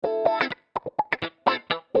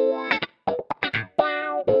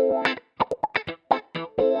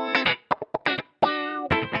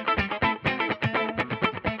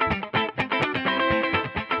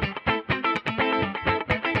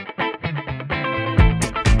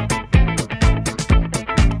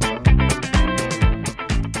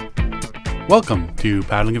Welcome to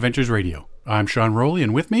Paddling Adventures Radio. I'm Sean Rowley,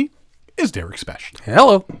 and with me is Derek Specht.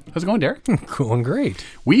 Hello. How's it going, Derek? Going great.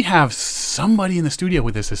 We have somebody in the studio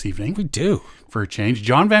with us this evening. We do. For a change.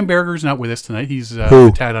 John Van Berger's not with us tonight. He's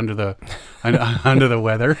a tad under the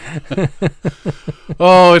weather.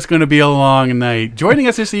 Oh, it's going to be a long night. Joining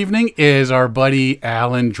us this evening is our buddy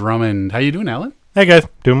Alan Drummond. How you doing, Alan? Hey guys,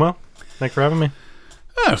 doing well. Thanks for having me.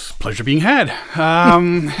 Oh, it's a pleasure being had.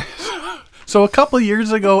 So a couple of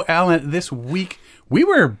years ago, Alan, this week, we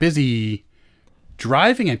were busy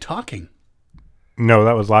driving and talking. No,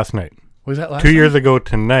 that was last night. Was that last 2 night? years ago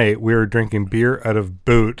tonight, we were drinking beer out of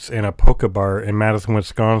boots in a polka bar in Madison,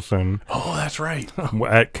 Wisconsin Oh, that's right.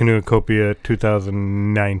 at Canoecopia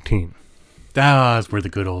 2019. Those were the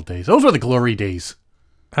good old days. Those were the glory days.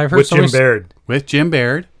 I've heard With Jim Baird, With Jim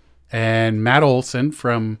Baird and Matt Olson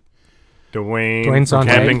from... Dwayne Dwayne from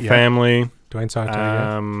Sontag, Camping yeah. Family. Dwayne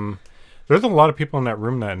Sontag. There's a lot of people in that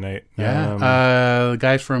room that night. Yeah. The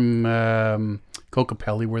guys from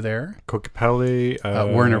Cocapelli were there. Cocapelli.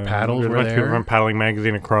 Werner Paddles there's a were bunch of people there. from Paddling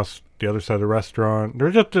Magazine across the other side of the restaurant.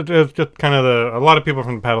 There's just kind of a lot of people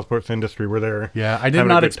from the paddle sports industry were there. Yeah, I did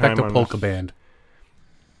Having a not good expect time a on polka this. band.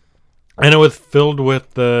 And it was filled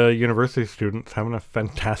with university students having a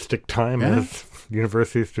fantastic time, Yeah. as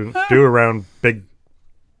university students do around big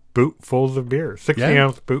bootfuls of beer,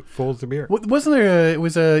 60-ounce bootfuls of beer. Wasn't there it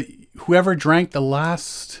was whoever drank the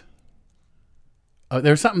last...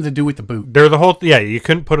 there was something to do with the boot. There's a whole, you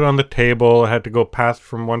couldn't put it on the table. It had to go past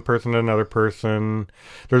from one person to another person.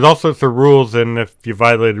 There's all sorts of rules, and if you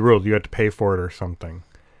violated rules, you had to pay for it or something,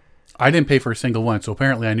 I didn't pay for a single one, so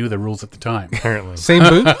apparently I knew the rules at the time. apparently. Same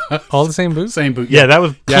boot? All the same boots? Same boot. Yeah, that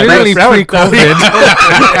was Clearly pre-COVID.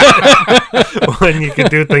 when you could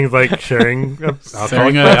do things like sharing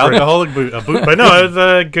Sharing an alcoholic boot. A boot. But no, it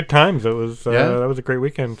was good times. It was Yeah. that was a great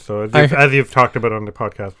weekend. So I- as you've talked about on the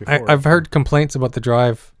podcast before, I've heard complaints about the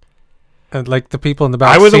drive. Like the people in the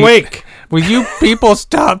back I was seat. awake. Will you people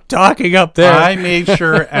stop talking up there? I made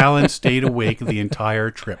sure Alan stayed awake the entire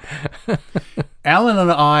trip. Alan and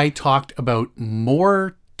I talked about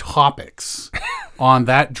more topics on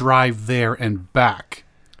that drive there and back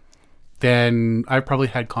than I probably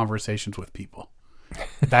had conversations with people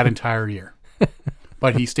that entire year.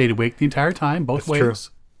 But he stayed awake the entire time, both That's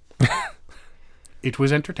ways. It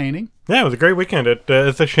was entertaining. Yeah, it was a great weekend.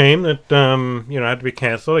 It's a shame that had to be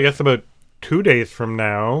canceled. I guess about 2 days from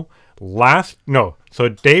now, so a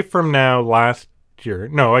day from now last year.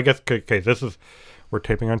 No, I guess okay. We're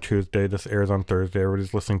taping on Tuesday. This airs on Thursday.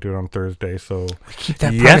 Everybody's listening to it on Thursday. So Keep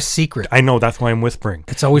that part a secret. I know, that's why I'm whispering.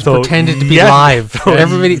 It's always So, pretended to be yes. live. So-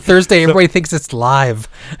 Everybody thinks it's live.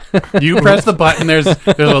 You press the button, there's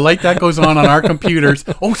a light that goes on our computers.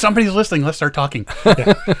 Oh, somebody's listening. Let's start talking.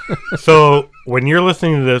 So when you're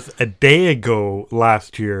listening to this, a day ago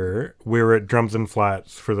last year, we were at Drums and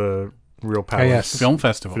Flats for the Real Palace yes. Film for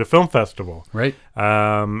festival, the film festival. right?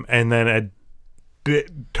 And then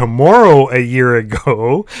tomorrow, a year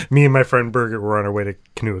ago, me and my friend Birgit were on our way to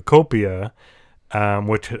Canoecopia,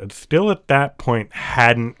 which still at that point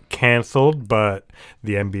hadn't canceled, but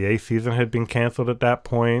the NBA season had been canceled at that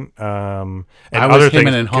point. And I was other him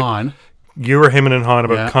things. and Han. You were him and Han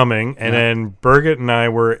about Yeah. coming, and Yeah. then Birgit and I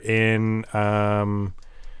were in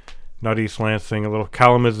not East Lansing, a little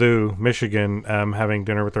Kalamazoo, Michigan, having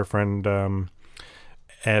dinner with our friend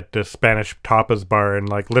at the Spanish tapas bar, and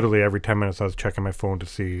like literally every 10 minutes I was checking my phone to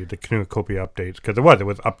see the Canoecopia updates, because it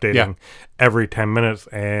was updating every 10 minutes,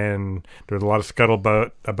 and there was a lot of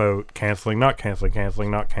scuttlebutt about canceling, not canceling,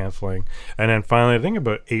 and then finally I think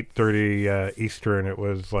about 8:30 Eastern, it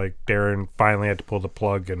was like Darren finally had to pull the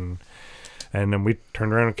plug, and then we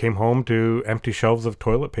turned around and came home to empty shelves of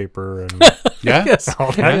toilet paper and Yeah. Yes.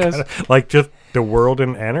 all that like just the world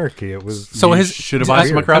in anarchy. It was So You should have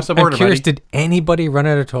asked him across the border, I'm curious, buddy. did anybody run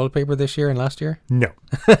out of toilet paper this year and last year? no.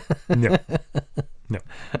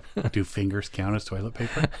 Do fingers count as toilet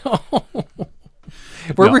paper?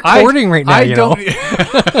 We're No, recording right now, I you know. don't.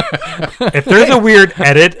 If there's a weird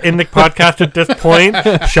edit in the podcast at this point,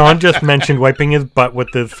 Sean just mentioned wiping his butt with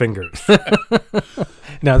his fingers.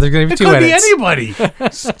 No, there's going to be It two could be edits. anybody.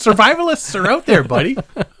 Survivalists are out there, buddy.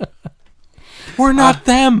 We're not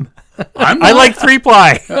them. I'm I not. like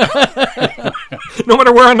 3-ply. No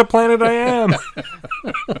matter where on the planet I am.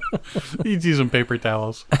 You'd use some paper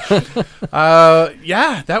towels.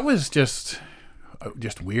 Yeah, that was just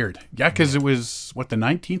weird. Yeah, because it was the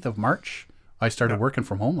 19th of March. I started working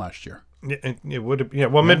from home last year. It would have,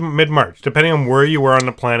 mid-March. Depending on where you were on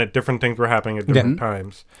the planet, different things were happening at different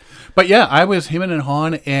times. But yeah, I was him and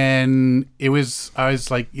Han, and I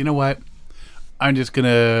was like, you know what? I'm just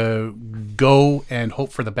gonna go and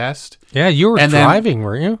hope for the best. Yeah, you were And then- driving,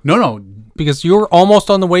 weren't you? No, because you were almost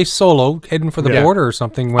on the way solo, heading for the Yeah. border or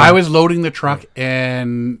something. When, I was loading the truck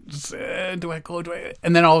and do I go?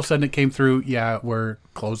 And then all of a sudden it came through. Yeah, we're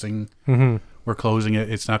closing. Mm-hmm. We're closing it.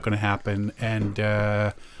 It's not going to happen. And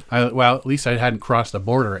at least I hadn't crossed the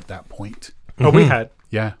border at that point. Oh, we had.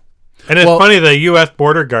 Yeah. And it's Well- funny, the U.S.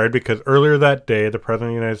 border guard, because earlier that day, the President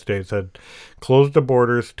of the United States had closed the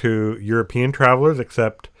borders to European travelers,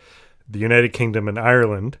 except the United Kingdom and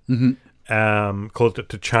Ireland, closed it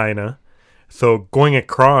to China. So going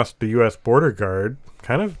across, the U.S. border guard,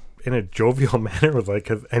 kind of in a jovial manner, was like,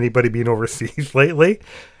 has anybody been overseas lately?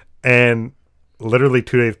 And literally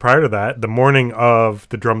 2 days prior to that, the morning of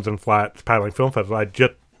the Drums and Flats Paddling Film Festival, I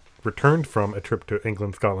just returned from a trip to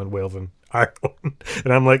England, Scotland, Wales, and Ireland.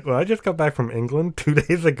 And I'm like, well, I just got back from England 2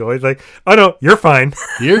 days ago. He's like, oh, no, you're fine.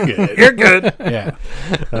 You're good. You're good. Yeah.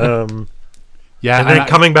 Yeah, and then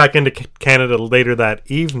coming back into Canada later that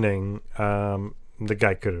evening, the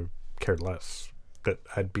guy could have cared less that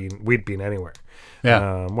we'd been anywhere.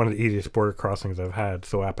 Yeah. One of the easiest border crossings I've had.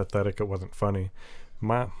 So apathetic, it wasn't funny.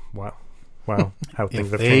 Wow, how things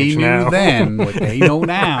If have they changed knew now. then what they know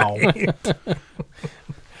now,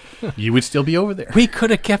 you would still be over there. we could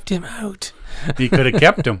have kept him out. You could have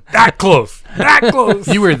kept him. That close.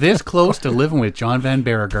 You were this close to living with John Van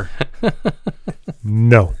Berger,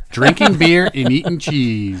 No. drinking beer and eating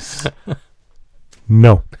cheese.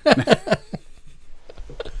 No.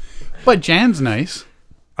 But Jan's nice.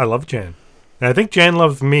 I love Jan. And I think Jan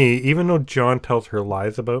loves me, even though John tells her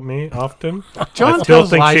lies about me often. John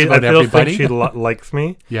tells lies about I still everybody. think she likes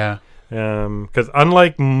me. Yeah. Because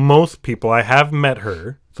unlike most people, I have met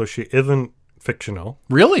her, so she isn't fictional.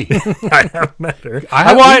 Really? I have met her.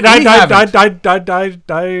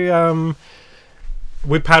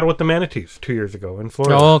 We paddled with the manatees 2 years ago in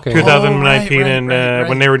Florida. Oh, okay. 2019, Oh, right, and right.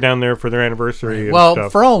 when they were down there for their anniversary and Well,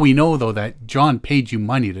 stuff. for all we know, though, that John paid you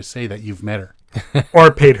money to say that you've met her. Or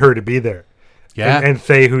paid her to be there. Yeah. And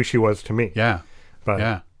say who she was to me. Yeah. But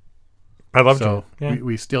Yeah. I love So Jan. Yeah.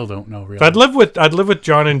 we still don't know really. So I'd live with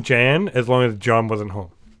John and Jan as long as John wasn't home.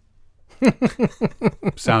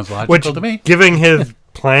 Sounds logical Which, to me. giving his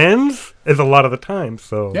plans, is a lot of the time.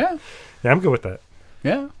 So Yeah. I'm good with that.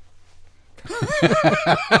 Yeah.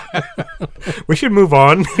 We should move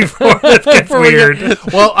on before this gets weird.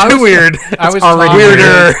 Well, I Too was weird. I was already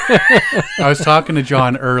Weirder. I was talking to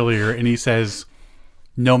John earlier, and he says,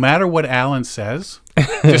 no matter what Alan says,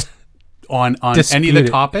 just on any of the Dispute it.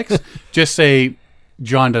 topics, just say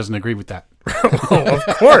John doesn't agree with that. Of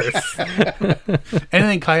course.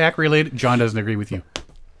 Anything kayak related, John doesn't agree with you.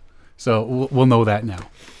 So we'll know that now.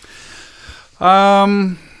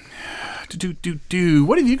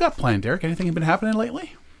 What have you got planned, Derek? Anything been happening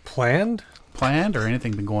lately? Planned? Planned or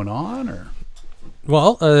anything been going on or?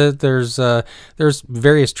 Well, there's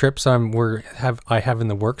various trips I have in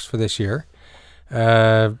the works for this year.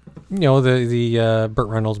 The Burt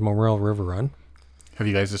Reynolds Memorial River Run. Have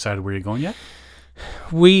you guys decided where you're going yet?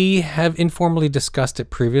 We have informally discussed it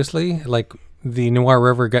previously. Like the Noir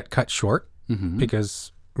River got cut short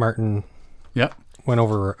because Martin Yep. went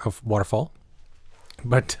over a waterfall.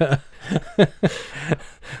 But The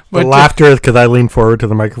laughter is because I leaned forward to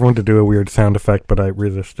the microphone to do a weird sound effect, but I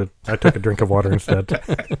resisted. I took a drink of water instead.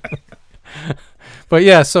 But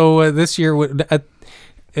yeah, so this year,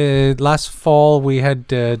 last fall, we had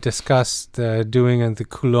discussed doing the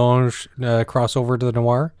Coulanges crossover to the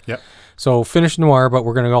Noir. Yep. So finish Noir, but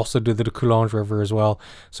we're going to also do the Coulanges River as well.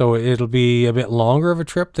 So it'll be a bit longer of a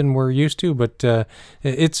trip than we're used to, but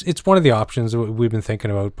it's one of the options that we've been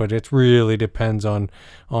thinking about. But it really depends on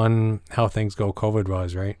how things go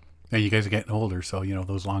COVID-wise, right? And you guys are getting older, so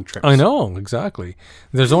those long trips. I know, exactly.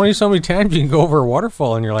 There's only so many times you can go over a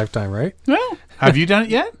waterfall in your lifetime, right? Well, have you done it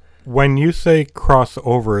yet? When you say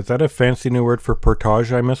crossover, is that a fancy new word for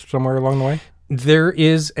portage I missed somewhere along the way? There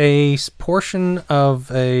is a portion of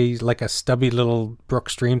a stubby little brook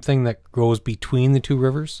stream thing that goes between the two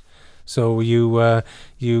rivers. So you A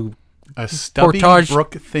stubby Portage.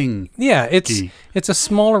 brook thing. yeah, it's Gee. it's a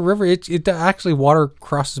smaller river. It actually water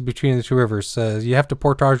crosses between the two rivers. You have to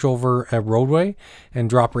portage over a roadway and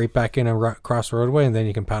drop right back in and cross the roadway, and then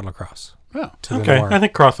you can paddle across Oh. to the Okay, Noir. I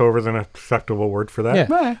think crossover is an acceptable word for that.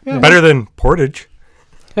 Yeah. Yeah. Better than portage.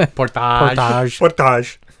 Portage. Portage.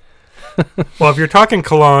 Portage. Well, if you're talking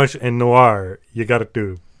Coulanges and Noir, you got to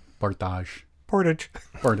do Portage. portage.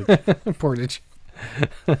 Portage. Portage.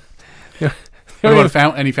 What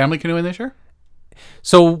about any family canoeing this year?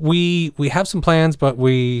 So we have some plans, but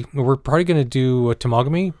we're probably going to do a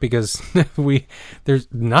Temagami because there's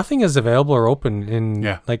nothing is available or open in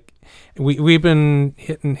Yeah. we've been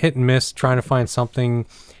hit and miss trying to find something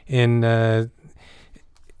in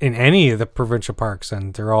in any of the provincial parks,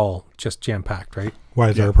 and they're all just jam packed, right? Why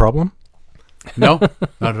is there a problem? No,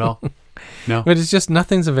 not at all. No. But it's just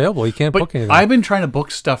nothing's available. You can't But book anything. I've been trying to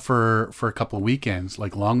book stuff for a couple of weekends,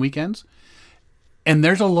 like long weekends, and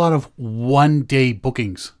there's a lot of 1-day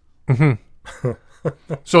bookings. Mm-hmm.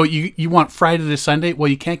 So you want Friday to Sunday? Well,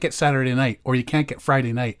 you can't get Saturday night, or you can't get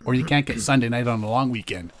Friday night, or you can't get Sunday night on a long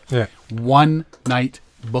weekend. Yeah. 1 night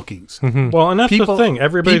bookings. Well, and that's the thing.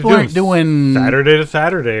 Everybody's aren't doing Saturday to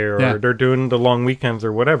Saturday, or Yeah. they're doing the long weekends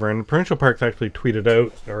or whatever. And provincial parks actually tweeted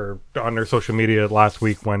out or on their social media last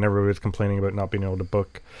week when everybody was complaining about not being able to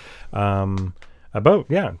book.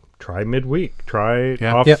 Try midweek, try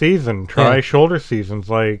Yeah. off Yep. season, try Yeah. shoulder seasons.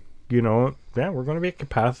 Like we're going to be at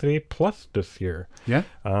capacity plus this year. Yeah.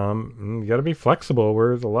 You got to be flexible.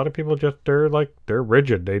 Whereas a lot of people they're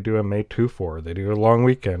rigid. They do a May 2-4, they do a long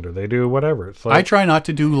weekend, or they do whatever. It's like I try not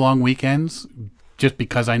to do long weekends just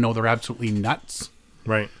because I know they're absolutely nuts.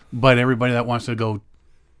 right. But everybody that wants to go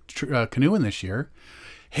canoeing this year,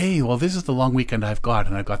 hey, well, this is the long weekend I've got,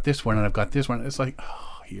 and I've got this one, and I've got this one. It's like,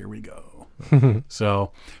 oh, here we go.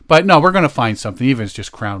 So, but no, we're going to find something, even if it's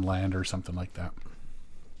just Crown Land or something like that.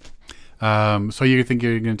 So you think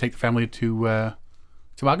you're going to take the family to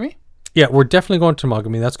Temagami? Yeah, we're definitely going to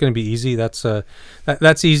Temagami. That's going to be easy. That's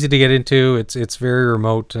easy to get into. It's very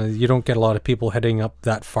remote. You don't get a lot of people heading up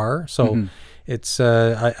that far, so it's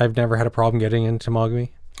I've never had a problem getting into Temagami.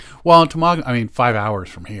 Well, Temagami, 5 hours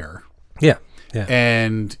from here, Yeah,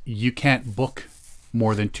 and you can't book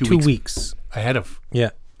more than 2 2 weeks weeks. ahead of Yeah,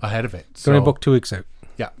 it. going to book 2 weeks out.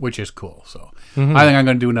 Yeah, which is cool. So I think I'm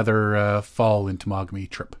going to do another fall in Temagami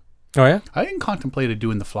trip. Oh yeah, I even contemplated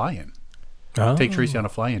doing the fly-in. oh, Take Tracy on a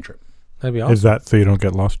fly-in trip. that'd be awesome. Is that so you don't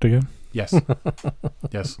get lost again? Yes.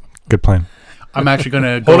 Yes. Good plan. I'm actually going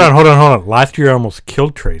to go. Hold on. Last year, I almost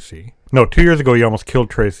killed Tracy. No, 2 years ago, you almost killed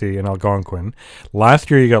Tracy in Algonquin.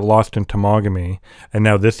 Last year, you got lost in Temagami. And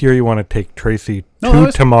now this year, you want to take Tracy to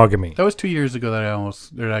Temagami. That was 2 years ago that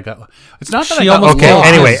I got. It's not that She I got almost Okay, lost.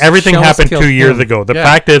 anyway, everything She almost happened killed 2 years him. ago. The Yeah.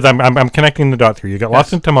 fact is, I'm connecting the dots here. You got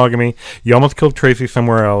lost in Temagami. You almost killed Tracy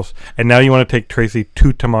somewhere else. And now you want to take Tracy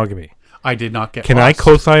to Temagami. I did not get Can lost. I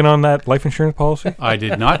co-sign on that life insurance policy? I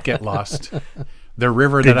did not get lost. The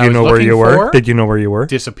river Did that I you was know where looking you were? for Did you know where you were?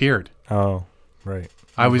 disappeared. Oh, right.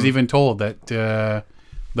 I was even told that the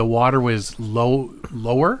water was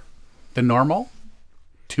lower than normal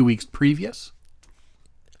 2 weeks previous.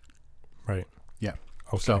 Right. Yeah.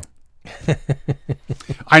 Okay. So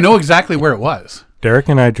I know exactly where it was. Derek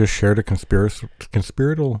and I just shared a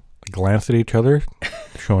conspiratorial glance at each other,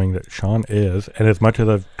 showing that Sean is, and as much as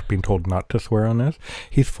I've been told not to swear on this,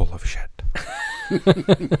 he's full of shit.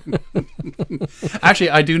 Actually,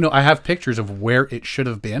 I do know. I have pictures of where it should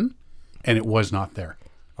have been, and it was not there.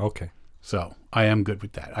 Okay. So I am good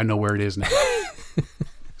with that. I know where it is now.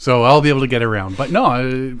 So I'll be able to get around. But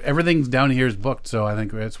no, everything's down here is booked. So I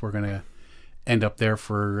think we're going to end up there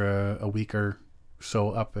for a week or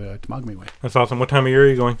so up Temagami way. That's awesome. What time of year are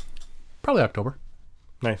you going? Probably October.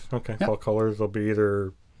 Nice. Okay. Yeah. Fall colors will be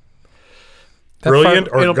either That brilliant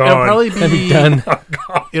or It'll gone. probably That'd be done.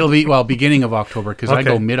 It'll be beginning of October because I Okay.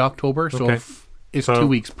 go mid-October. So Okay. it's So, 2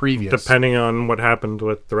 weeks previous. Depending on what happens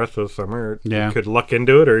with the rest of the summer, Yeah. you could luck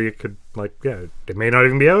into it, or you could they may not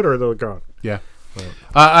even be out, or they're gone. Yeah. Right.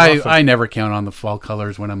 I I never count on the fall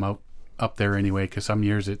colors when I'm up there anyway, because some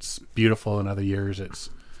years it's beautiful and other years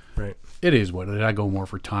Right. it is what it is. I go more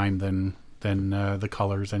for time than the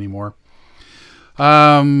colors anymore.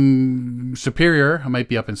 Superior, I might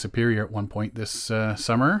be up in Superior at one point this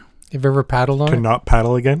summer. Have you ever paddled on To it? not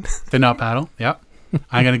paddle again. To not paddle. Yep.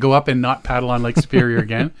 I'm going to go up and not paddle on Lake Superior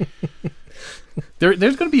again. There's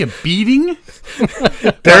going to be a beating.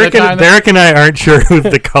 Derek and I aren't sure who's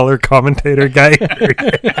the color commentator guy.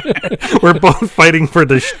 We're both fighting for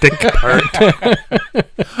the shtick part.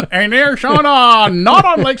 And there's Sean on, not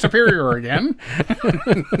on Lake Superior again.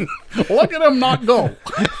 Look at him not go.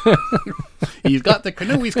 He's got the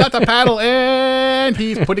canoe, he's got the paddle, and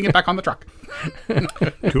he's putting it back on the truck.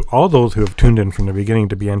 To all those who have tuned in from the beginning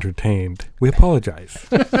to be entertained, we apologize.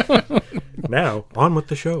 Now, on with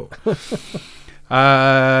the show.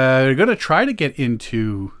 We're going to try to get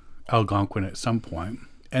into Algonquin at some point,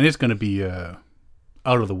 and it's going to be out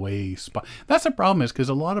of the way spot. That's the problem is because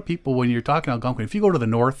a lot of people, when you're talking Algonquin, if you go to the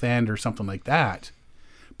North End or something like that,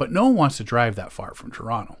 but no one wants to drive that far from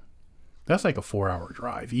Toronto. That's like a 4-hour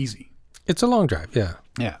drive, easy. It's a long drive, yeah.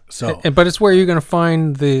 Yeah. So But it's where you're going to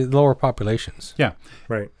find the lower populations. yeah,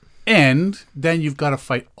 Right. and then you've got to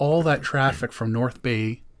fight all that traffic from North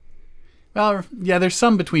Bay. Well, yeah, there's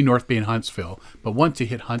some between North Bay and Huntsville, but once you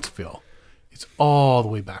hit Huntsville, it's all the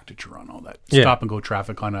way back to Toronto. That Yeah. stop and go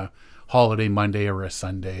traffic on a holiday Monday or a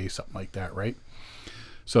Sunday, something like that, right?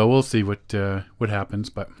 So we'll see what happens,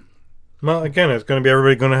 but Well, again, it's going to be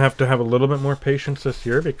everybody going to have a little bit more patience this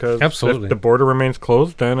year because Absolutely. if the border remains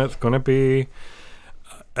closed, then it's going to be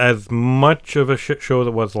as much of a shit show as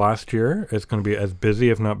it was last year. It's going to be as busy,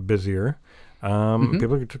 if not busier.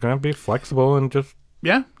 People are going to be flexible and just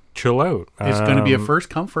yeah, chill out. it's going to be a first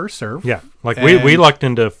come, first serve. Yeah, like And- we lucked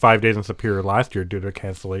into 5 days in Superior last year due to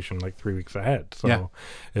cancellation like 3 weeks ahead. So Yeah.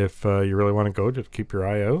 if you really want to go, just keep your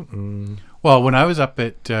eye out. And Well, when I was up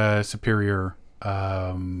at Superior,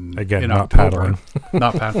 again, in not October, paddling,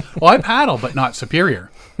 not paddle. Well, I paddle, but not Superior.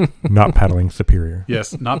 not paddling Superior.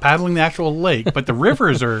 Yes, not paddling the actual lake, but the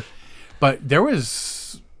rivers are. But there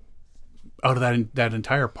was out of that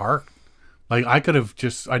entire park, like I could have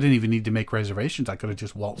just. I didn't even need to make reservations. I could have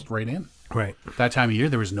just waltzed right in. Right. That time of year,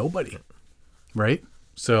 there was nobody. Right.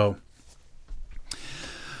 So.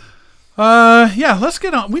 Yeah, let's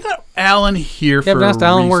get on. We got Alan here You for haven't asked a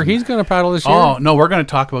Alan where reason. he's going to paddle this year? Oh no, we're going to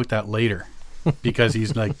talk about that later because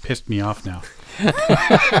he's like pissed me off now.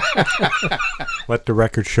 Let the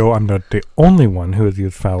record show I'm not the only one who has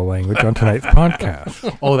used foul language on tonight's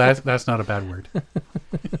podcast. Oh, that's not a bad word.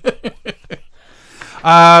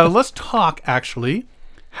 Let's talk actually.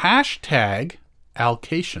 Hashtag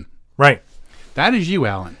Alcation. Right. That is you,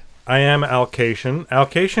 Alan. I am Alcation.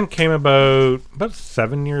 Alcation came about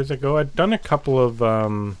 7 years ago. I'd done a couple of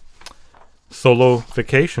solo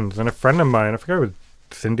vacations, and a friend of mine, I forget if it was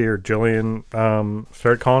Cindy or Jillian,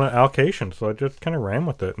 started calling it Alcation. So I just kind of ran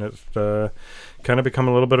with it, and it's kind of become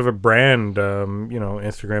a little bit of a brand.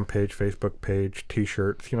 Instagram page, Facebook page,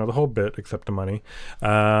 T-shirts, the whole bit except the money.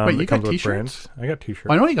 Wait, you it comes got with T-shirts? brands. I got T-shirts.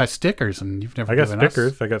 Well, I know you got stickers, and you've never. I got given us-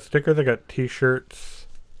 stickers. I got T-shirts.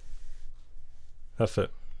 That's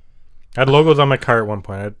it. I had logos on my car at one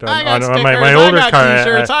point. I got on stickers. my older I got car.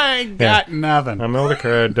 T-shirts. I got nothing. On my older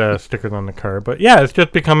car, I had stickers on the car. But yeah, it's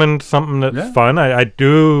just becoming something that's Yeah. fun. I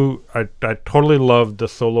totally love the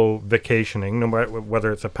solo vacationing, no matter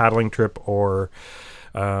whether it's a paddling trip or,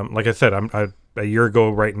 like I said, a year ago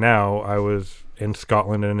right now, I was in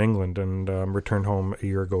Scotland and England and returned home a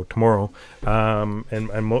year ago tomorrow. And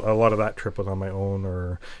a lot of that trip was on my own,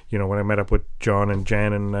 or, when I met up with John and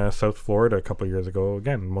Jan in South Florida a couple of years ago,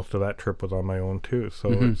 again, most of that trip was on my own too. So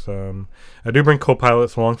it's, I do bring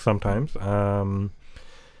co-pilots along sometimes.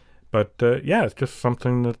 But it's just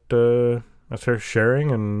something that I started sharing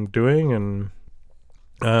and doing and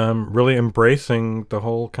really embracing the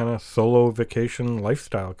whole kind of solo vacation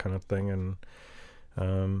lifestyle kind of thing. And,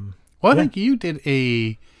 Well, I Yeah. think you did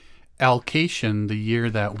a Alcation the year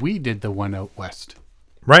that we did the one out west.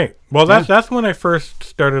 right. Well, that's when I first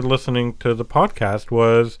started listening to the podcast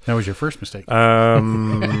was, That was your first mistake. So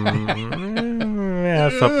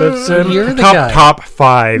you're the guy. top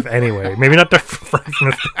 5 anyway. Maybe not the first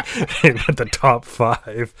mistake, but the top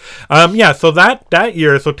 5. So that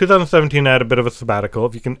year, so 2017, I had a bit of a sabbatical.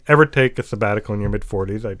 If you can ever take a sabbatical in your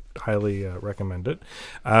mid-40s, I highly recommend it.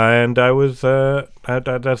 And I was I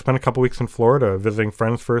spent a couple weeks in Florida visiting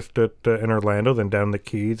friends first in Orlando, then down the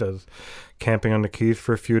Keys. I was camping on the Keys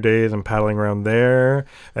for a few days and paddling around there.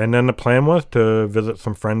 And then the plan was to visit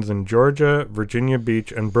some friends in Georgia, Virginia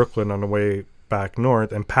Beach, and Brooklyn on the way back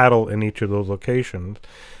north and paddle in each of those locations.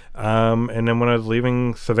 And then when I was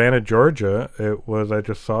leaving Savannah, Georgia, I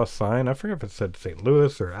just saw a sign. I forget if it said St.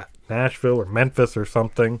 Louis or Nashville or Memphis or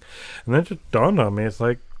something. And then it just dawned on me, it's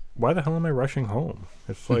like, why the hell am I rushing home?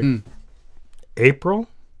 It's like April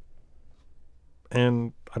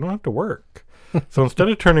and I don't have to work. So instead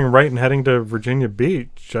of turning right and heading to Virginia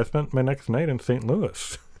Beach, I spent my next night in St.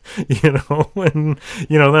 Louis. And then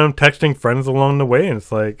I'm texting friends along the way and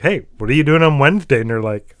it's like, hey, what are you doing on Wednesday? And they're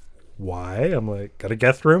like, why? I'm like, got a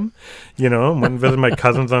guest room? Went and visited my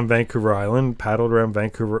cousins on Vancouver Island, paddled around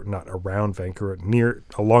Vancouver, not around Vancouver,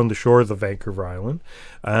 along the shores of Vancouver Island,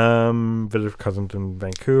 visited cousins in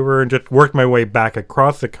Vancouver and just worked my way back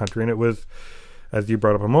across the country. And it was, as you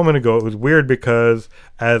brought up a moment ago, it was weird because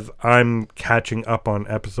as I'm catching up on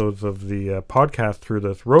episodes of the podcast through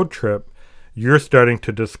this road trip, you're starting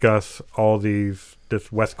to discuss all this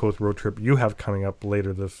West Coast road trip you have coming up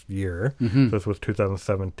later this year. So this was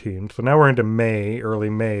 2017. So now we're into early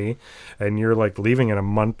May, and you're like leaving in a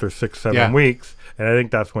month or 6-7 weeks. And I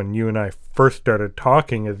think that's when you and I first started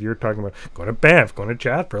talking, as you're talking about going to Banff, going to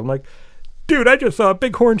Jasper. I'm like, dude, I just saw a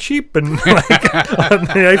bighorn sheep and like on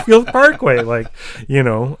the Icefields Parkway,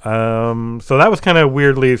 so that was kind of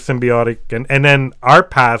weirdly symbiotic, and then our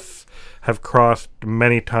paths have crossed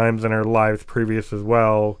many times in our lives previous as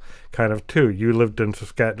well, kind of too. You lived in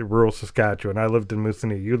rural Saskatchewan. I lived in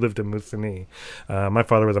Moosonee. You lived in Moosonee. My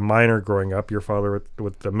father was a miner growing up. Your father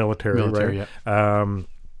with the military, right? Yeah.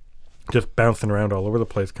 just bouncing around all over the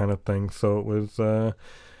place kind of thing. So it was, I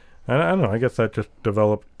don't know, I guess that just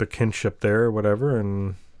developed the kinship there or whatever.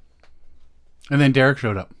 And then Derek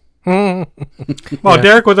showed up. well,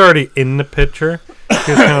 Derek was already in the picture.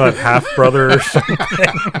 He was kind of like half brother or something.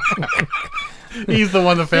 He's the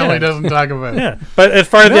one the family doesn't talk about. Yeah, but as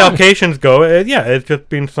far as the allocations go, it's just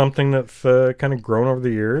been something that's kind of grown over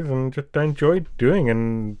the years, and just I enjoy doing,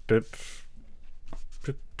 and it's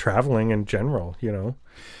just traveling in general, you know.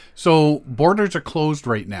 So borders are closed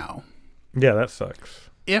right now. Yeah, that sucks.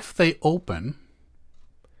 If they open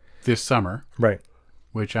this summer, Right.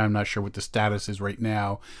 which I'm not sure what the status is right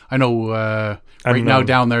now. I know right now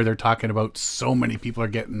down there they're talking about so many people are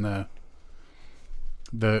getting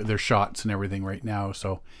their shots and everything right now.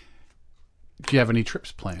 So do you have any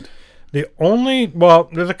trips planned? There's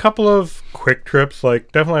a couple of quick trips.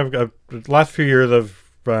 Like definitely, the last few years I've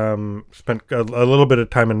spent a little bit of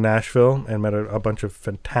time in Nashville and met a bunch of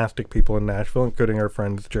fantastic people in Nashville, including our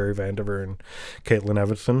friends Jerry Vandiver and Caitlin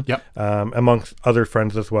Everson. Yep. Amongst other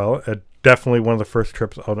friends as well. Definitely one of the first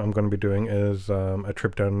trips I'm going to be doing is a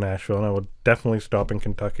trip down to Nashville, and I will definitely stop in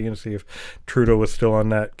Kentucky and see if Trudeau was still on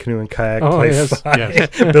that canoe and kayak place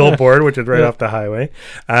billboard, which is right off the highway.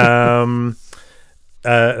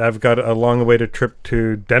 I've got a long-awaited trip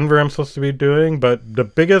to Denver I'm supposed to be doing, but the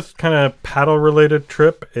biggest kind of paddle-related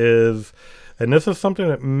trip is, and this is something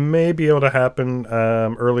that may be able to happen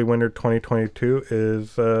early winter 2022,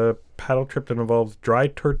 is a paddle trip that involves Dry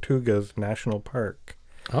Tortugas National Park.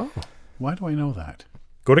 Oh. Why do I know that?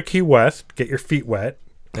 Go to Key West, get your feet wet,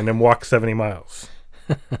 and then walk 70 miles.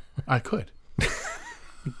 I could.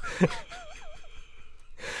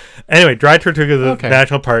 Anyway, Dry Tortugas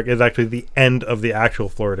National Park is actually the end of the actual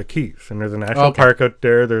Florida Keys. And there's a national park out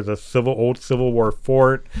there. There's a old Civil War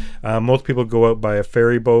fort. Most people go out by a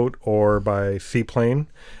ferry boat or by seaplane.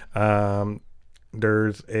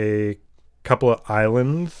 There's a couple of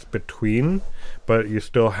islands between, but you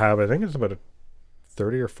still have, I think it's about a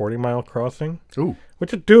 30 or 40 mile crossing. Ooh.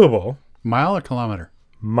 Which is doable. Mile or kilometer?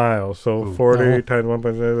 Miles. So 40 times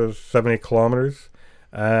 1.0 is 70 kilometers.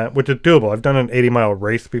 Which is doable. I've done an 80-mile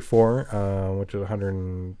race before, which is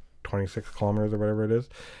 126 kilometers or whatever it is.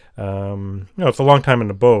 It's a long time in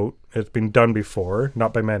the boat. It's been done before,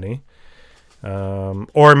 not by many.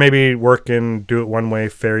 Or maybe do it one way,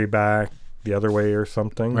 ferry back the other way or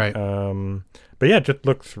something. Right. But yeah, it just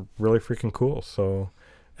looks really freaking cool. So,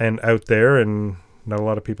 and out there, and not a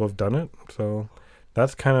lot of people have done it. So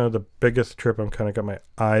that's kind of the biggest trip I'm kind of got my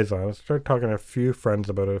eyes on. I started talking to a few friends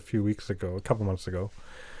about it a couple months ago.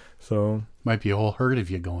 So might be a whole herd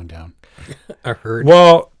of you going down. A herd.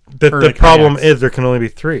 Well, the problem is there can only be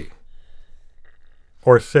 3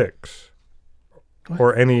 or 6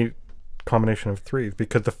 or any combination of 3s,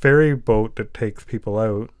 because the ferry boat that takes people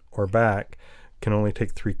out or back can only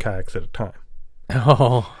take 3 kayaks at a time.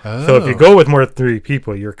 Oh. So if you go with more than 3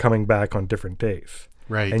 people, you're coming back on different days.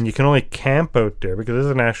 Right. And you can only camp out there because this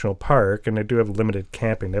is a national park, and they do have limited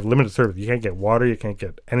camping. They have limited service. You can't get water. You can't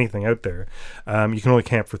get anything out there. You can only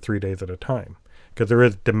camp for 3 days at a time because there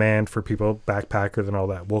is demand for people, backpackers and all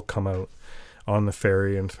that, will come out on the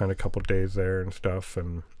ferry and spend a couple days there and stuff.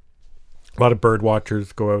 And a lot of bird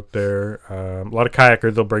watchers go out there. A lot of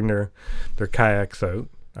kayakers, they'll bring their kayaks out.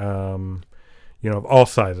 Of all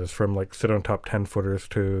sizes, from like sit on top 10-footers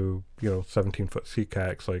to 17-foot sea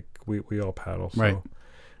kayaks. Like we all paddle. So. Right.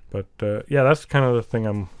 But that's kind of the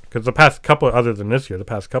thing because the past couple, other than this year, the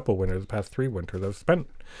past 3 winters, I've spent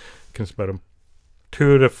about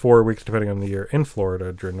 2 to 4 weeks, depending on the year, in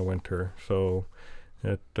Florida during the winter. So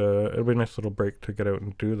it'll be a nice little break to get out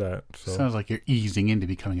and do that. So. Sounds like you're easing into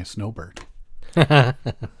becoming a snowbird.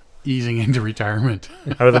 Easing into retirement.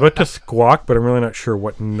 I was about to squawk, but I'm really not sure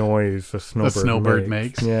what noise a snowbird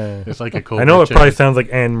makes. Yeah. It's like a cobra. I know it probably sounds like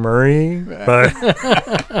Anne Murray, but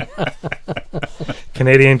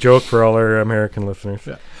Canadian joke for all our American listeners.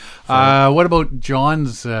 Yeah. What about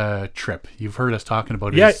John's trip? You've heard us talking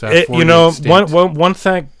about his 40th state. Once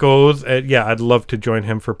that goes, I'd love to join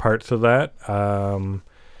him for parts of that.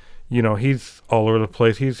 He's all over the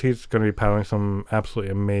place. He's going to be paddling some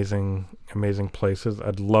absolutely amazing places.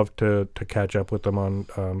 I'd love to catch up with him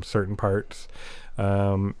on certain parts.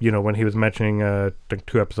 When he was mentioning I think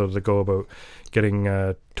 2 episodes ago about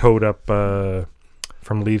getting towed up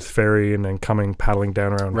from Lee's Ferry and then paddling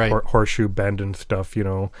down around Horseshoe Bend and stuff.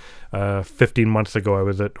 15 months ago I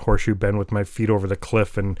was at Horseshoe Bend with my feet over the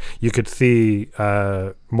cliff, and you could see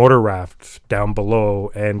motor rafts down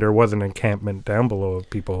below, and there was an encampment down below of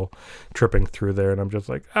people tripping through there, and I'm just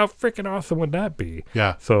like, how freaking awesome would that be?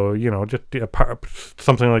 Yeah. So just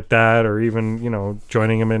something like that, or even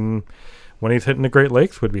joining him in when he's hitting the Great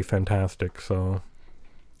Lakes would be fantastic. So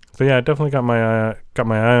So yeah, I definitely got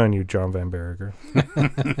my eye on you, John Van Berger.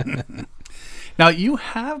 Now, you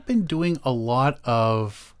have been doing a lot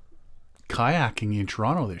of kayaking in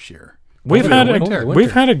Toronto this year. We've Over had the winter.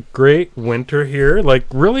 we've had a great winter here. Like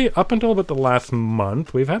really, up until about the last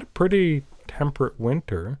month, we've had a pretty temperate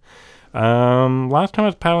winter. Last time I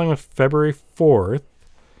was paddling was February 4th,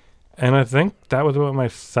 and I think that was about my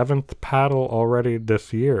 7th paddle already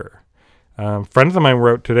this year. Friends of mine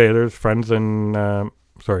were out today. There's friends in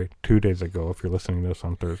 2 days ago, if you're listening to this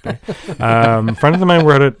on Thursday. Friends of mine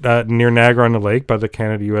were out at near Niagara-on-the-Lake by the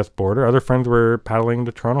Canada-U.S. border. Other friends were paddling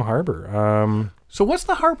the Toronto Harbor. So what's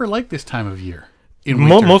the harbor like this time of year? In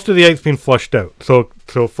winter? Most of the ice being flushed out. So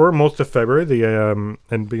for most of February,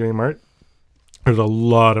 and beginning of March, there's a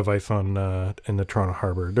lot of ice on in the Toronto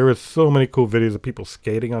Harbor. There was so many cool videos of people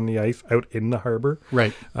skating on the ice out in the harbor.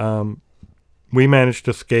 Right. We managed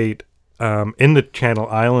to skate in the Channel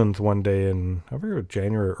Islands one day in, I forget,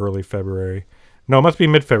 January or early February. No, it must be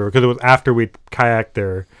mid-February because it was after we'd kayaked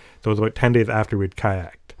there. So it was about 10 days after we'd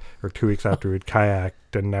kayaked, or 2 weeks after we'd kayaked,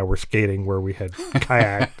 and now we're skating where we had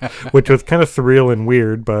kayaked, which was kind of surreal and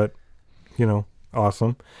weird, but,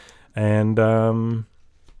 awesome. And,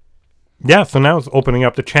 yeah, so now it's opening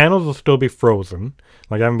up. The channels will still be frozen.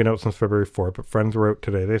 Like, I haven't been out since February 4th, but friends were out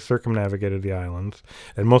today. They circumnavigated the islands,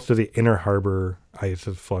 and most of the inner harbor ice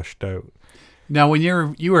is flushed out. Now, when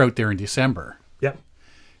you were out there in December. Yeah.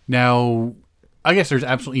 Now, I guess there's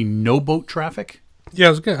absolutely no boat traffic. Yeah, I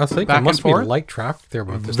was thinking Back it must and be forth? light traffic there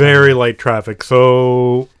about this Very light traffic.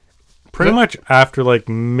 So pretty But- much after like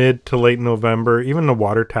mid to late November, even the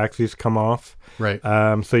water taxis come off. Right.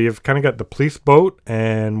 So you've kind of got the police boat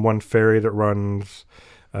and one ferry that runs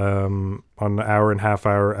on the hour and half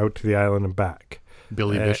hour out to the island and back.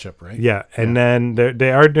 Billy Bishop, right? Yeah, and then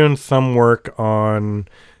they are doing some work on.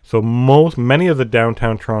 So many of the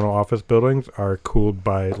downtown Toronto office buildings are cooled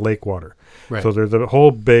by lake water. Right. So there's a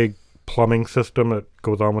whole big plumbing system that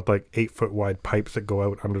goes on with like 8-foot wide pipes that go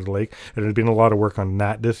out under the lake. And there's been a lot of work on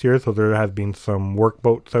that this year. So there has been some work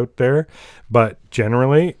boats out there, but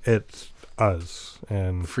generally it's us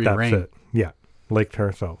and Free that's reign. it. Yeah, lake to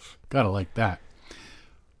ourselves. Gotta like that.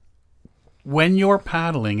 When you're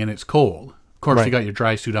paddling and it's cold, of course Right. you got your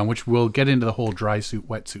dry suit on, which we'll get into the whole dry suit,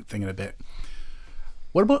 wetsuit thing in a bit.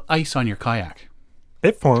 What about ice on your kayak?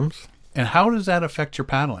 It forms. And how does that affect your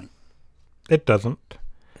paddling? It doesn't.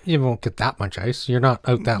 You won't get that much ice. You're not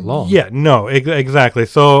out that long. Yeah, no, exactly.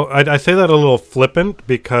 So I say that a little flippant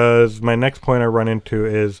because my next point I run into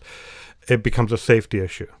is it becomes a safety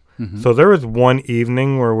issue. So there was one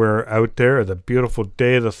evening where we were out there. It was a beautiful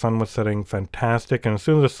day. The sun was setting fantastic. And as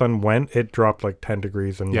soon as the sun went, it dropped like 10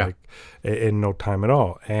 degrees in no time at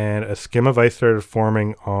all. And a skim of ice started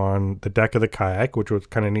forming on the deck of the kayak, which was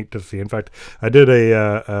kind of neat to see. In fact, I did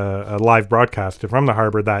a live broadcast from the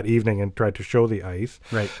harbor that evening and tried to show the ice.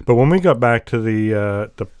 Right. But when we got back to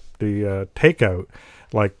the takeout,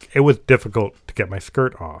 like it was difficult to get my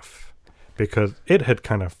skirt off because it had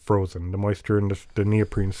kind of frozen. The moisture in the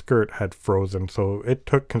neoprene skirt had frozen, so it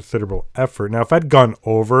took considerable effort. Now, if I'd gone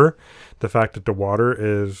over the fact that the water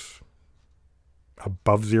is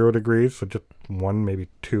above 0 degrees, so just 1, maybe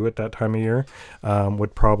 2 at that time of year,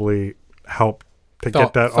 would probably help to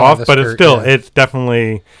get that thaw off. the But it's skirt, still, yeah. it's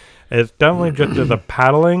definitely just as a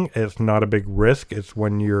paddling, it's not a big risk. It's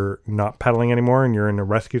when you're not paddling anymore and you're in a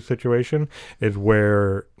rescue situation is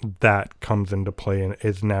where that comes into play and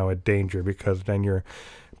is now a danger because then you're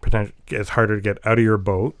it's harder to get out of your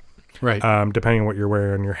boat. Right. Depending on what you're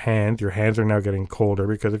wearing on your hands are now getting colder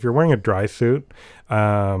because if you're wearing a dry suit,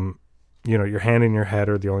 your hand and your head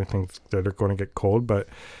are the only things that are going to get cold, but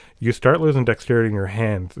you start losing dexterity in your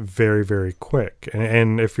hands very, very quick.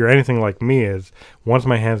 And if you're anything like me, is once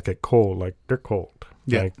my hands get cold, like they're cold.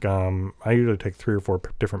 Yeah. Like I usually take 3 or 4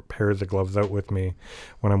 different pairs of gloves out with me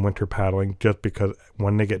when I'm winter paddling, just because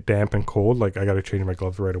when they get damp and cold, like I got to change my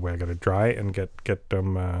gloves right away. I got to dry and get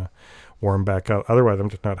them warm back out. Otherwise,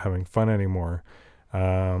 I'm just not having fun anymore.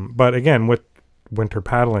 But again, with winter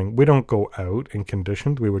paddling, we don't go out in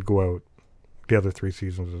conditions. We would go out the other 3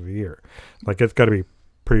 seasons of the year. Like it's got to be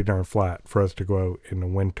pretty darn flat for us to go out in the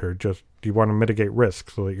winter. Just you want to mitigate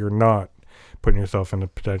risk so that you're not putting yourself in a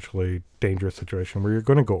potentially dangerous situation where you're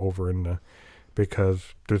going to go over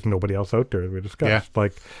because there's nobody else out there, as we discussed. Yeah.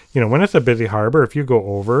 Like, when it's a busy harbor, if you go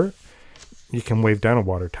over, you can wave down a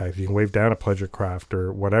water taxi, you can wave down a pleasure craft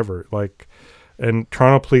or whatever. Like, and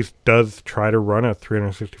Toronto Police does try to run a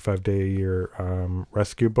 365-day-a-year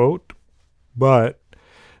rescue boat, but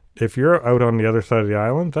if you're out on the other side of the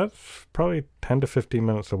island, that's probably 10 to 15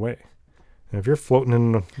 minutes away. And if you're floating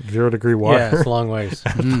in 0 degree water, Yeah, it's a long ways.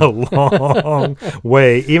 it's a long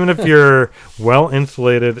way. Even if you're well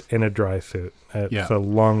insulated in a dry suit, it's a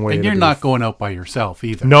long way. And to you're be. not going out by yourself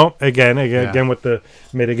either. No, again, with the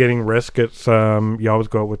mitigating risk, it's you always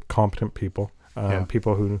go out with competent people,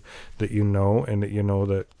 people that you know and that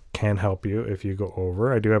that can help you if you go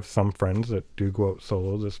over. I do have some friends that do go out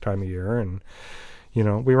solo this time of year, and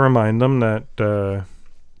we remind them that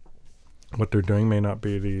what they're doing may not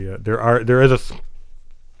be the there is a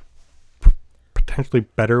potentially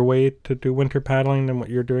better way to do winter paddling than what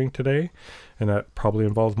you're doing today, and that probably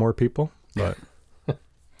involves more people, but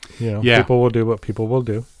people will do what people will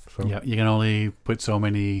do. So Yeah, you can only put so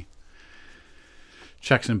many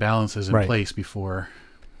checks and balances in place before.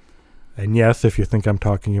 And yes, if you think I'm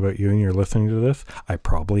talking about you and you're listening to this, I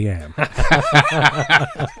probably am.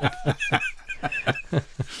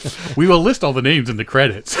 We will list all the names in the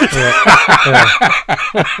credits.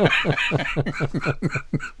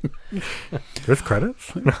 There's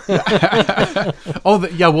credits?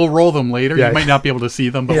 We'll roll them later. Yeah. You might not be able to see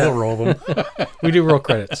them, but we'll roll them. We do roll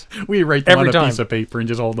credits. We write them Every on a time. piece of paper and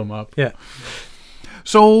just hold them up. Yeah.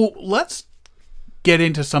 So let's get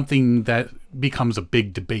into something that becomes a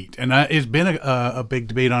big debate. And it's been a big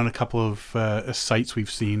debate on a couple of sites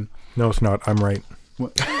we've seen. No, it's not. I'm right.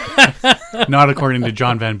 Not according to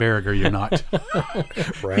John Van Berger, you're not.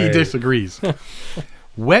 He disagrees.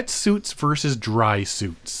 Wetsuits versus dry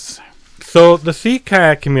suits. So the sea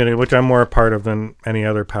kayak community, which I'm more a part of than any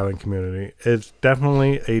other paddling community, is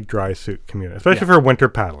definitely a dry suit community, especially for winter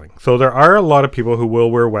paddling. So there are a lot of people who will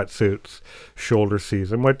wear wetsuits shoulder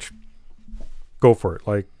season, which go for it.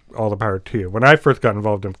 Like, all the power to you. When I first got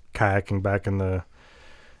involved in kayaking back in the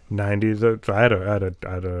 90s, I had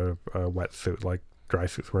a wetsuit. Like, dry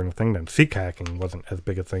suits weren't a thing then. Sea kayaking wasn't as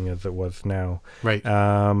big a thing as it was now. Right.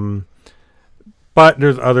 But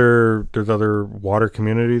there's other water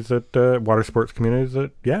communities water sports communities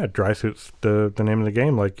that dry suits the name of the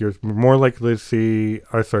game. Like, you're more likely to see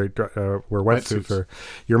where wetsuits are.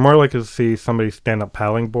 You're more likely to see somebody stand up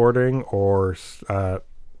paddling boarding or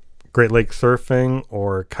Great Lake surfing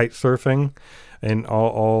or kite surfing in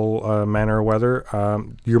all manner of weather.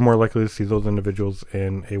 You're more likely to see those individuals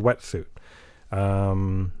in a wetsuit.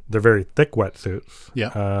 They're very thick wetsuits.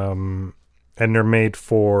 Yeah. And they're made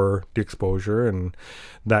for the exposure and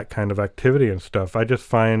that kind of activity and stuff. I just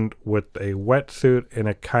find with a wetsuit in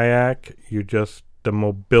a kayak, the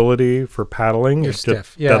mobility for paddling You're just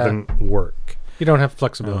stiff. doesn't work. You don't have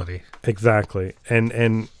flexibility. Exactly.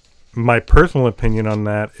 And my personal opinion on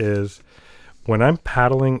that is when I'm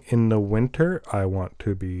paddling in the winter, I want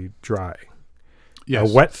to be dry. Yes.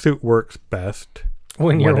 A wetsuit works best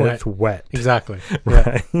When it's wet. Exactly.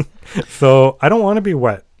 Right. So I don't want to be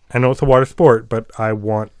wet. I know it's a water sport, but I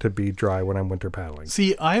want to be dry when I'm winter paddling.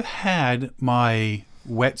 See, I've had my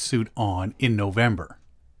wetsuit on in November.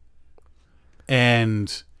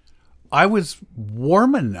 And I was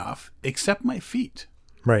warm enough, except my feet.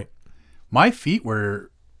 Right. My feet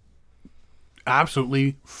were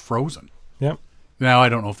absolutely frozen. Yep. Now, I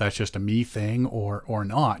don't know if that's just a me thing or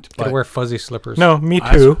not. Gotta But wear fuzzy slippers. No, me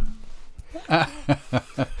too. I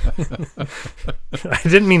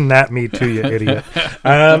didn't mean that, me too, you idiot.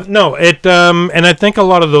 No, and I think a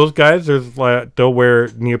lot of those guys, they'll wear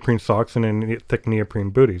neoprene socks and thick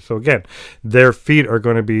neoprene booties. So again, their feet are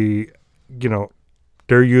going to be,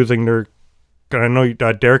 they're using their. I know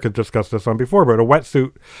Derek has discussed this on before, but a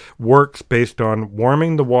wetsuit works based on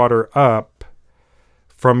warming the water up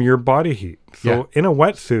from your body heat. So in a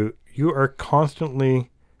wetsuit, you are constantly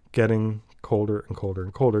getting colder and colder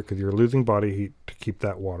and colder because you're losing body heat to keep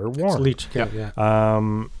that water warm. It's leaching. Yeah.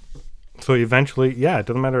 So eventually, it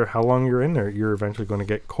doesn't matter how long you're in there, you're eventually going to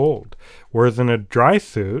get cold. Whereas in a dry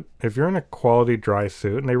suit, if you're in a quality dry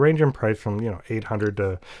suit, and they range in price from $800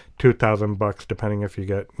 to $2,000, depending if you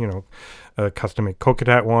get a custom-made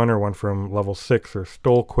Coquetat one or one from Level 6 or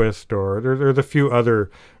Stolquist, or there's a few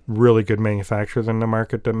other really good manufacturers in the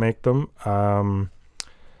market that make them.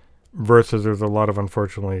 Versus there's a lot of,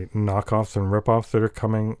 unfortunately, knockoffs and ripoffs that are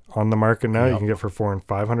coming on the market now. You can get for $400 and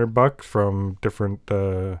 $500 from different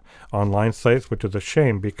online sites, which is a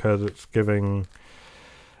shame because it's giving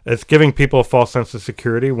people a false sense of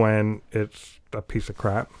security when it's a piece of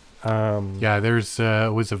crap. There's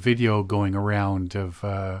was a video going around of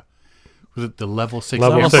was it the Level 6?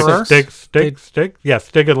 Level Emperor? 6 Stig. Yeah,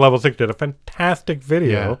 Stig at Level 6 did a fantastic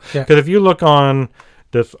video. Yeah. Because if you look on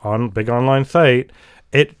this big online site,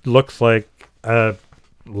 it looks like a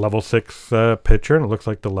level 6 pitcher, and it looks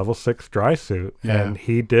like the level 6 dry suit. Yeah. And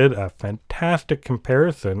he did a fantastic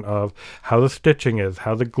comparison of how the stitching is,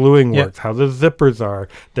 how the gluing Yeah. works, how the zippers are,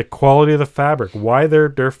 the quality of the fabric, why their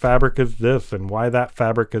fabric is this and why that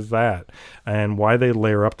fabric is that, and why they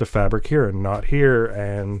layer up the fabric here and not here.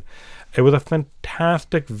 And it was a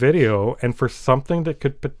fantastic video, and for something that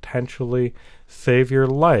could potentially save your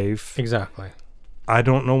life, Exactly. I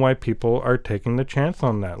don't know why people are taking the chance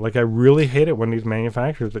on that. Like, I really hate it when these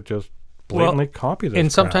manufacturers that just blatantly copy this And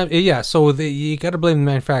crap. sometimes, yeah. So you got to blame the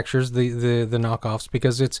manufacturers, the knockoffs,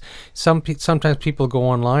 because it's sometimes people go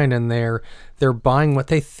online and they're buying what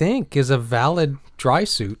they think is a valid dry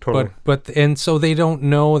suit, Totally. but and so they don't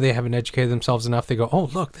know, they haven't educated themselves enough. They go,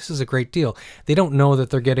 oh look, this is a great deal. They don't know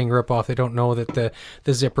that they're getting rip off. They don't know that the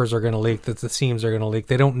zippers are going to leak, that the seams are going to leak.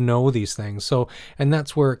 They don't know these things. So, and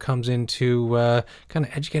that's where it comes into kind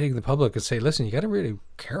of educating the public and say, listen, you got to be really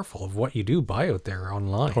careful of what you do buy out there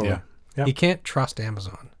online. Totally. Yeah. Yep. You can't trust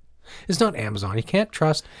Amazon. It's not Amazon. You can't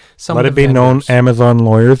trust some Let of it the be known, vendors. Amazon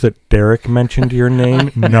lawyers, that Derek mentioned your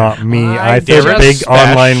name, not me. I I said just big special-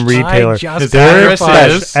 online retailer. I just Derek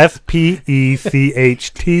clarified. Specht,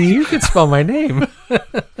 Specht. You can spell my name.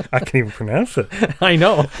 I can't even pronounce it. I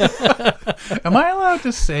know. Am I allowed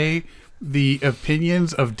to say the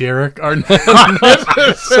opinions of Derek are not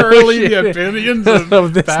necessarily the opinions Of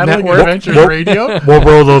of this Battling network? Adventures Whoop. Radio? We'll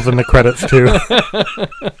roll those in the credits too.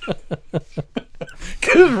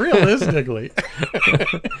 Because realistically,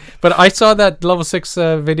 But I saw that level 6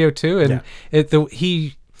 video too, and Yeah.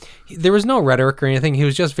 there was no rhetoric or anything. He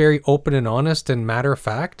was just very open and honest and matter of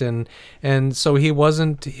fact, and so he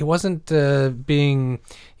wasn't being,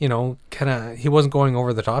 he wasn't going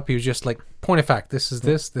over the top. He was just like, point of fact, this is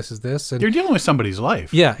this, and you're dealing with somebody's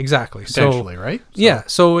life. yeah, exactly. Potentially, So, right? So- yeah,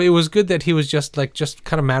 so it was good that he was just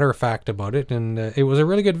kind of matter of fact about it, and it was a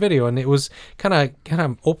really good video, and it was kind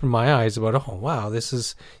of opened my eyes about, oh wow, you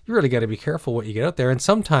really got to be careful what you get out there, and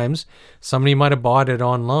sometimes somebody might have bought it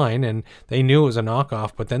online and they knew it was a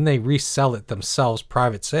knockoff, but then they resell it themselves,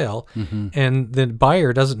 private sale, and the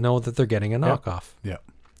buyer doesn't know that they're getting a knockoff, Yeah,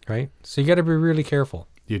 right? So you got to be really careful.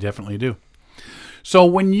 you definitely do. So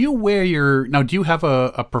when you wear now, do you have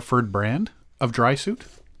a preferred brand of dry suit?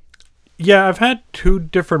 Yeah, I've had two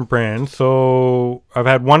different brands. So I've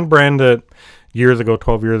had one brand that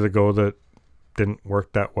 12 years ago, that didn't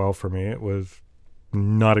work that well for me. It was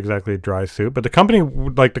not exactly a dry suit, but the company,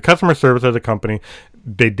 like the customer service of the company,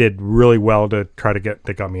 they did really well to try to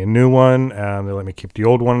they got me a new one, and they let me keep the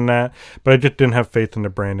old one and that. But I just didn't have faith in the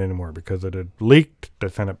brand anymore because it had leaked. They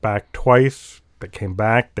sent it back twice. They came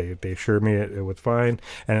back. They assured me it was fine,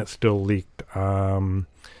 and it still leaked.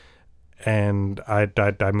 And I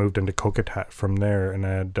moved into Coquetat from there, and I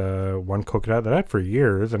had one Coquetat that I had for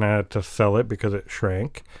years, and I had to sell it because it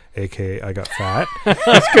shrank, aka I got fat.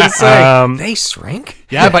 They shrank?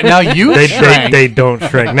 Yeah, but now you shrank. They don't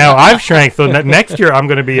shrink. Now I've shrank, so next year I'm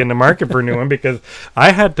going to be in the market for a new one because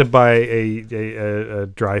I had to buy a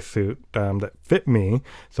dry suit that fit me,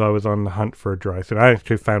 so I was on the hunt for a dry suit. I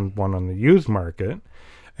actually found one on the used market,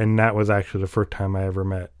 and that was actually the first time I ever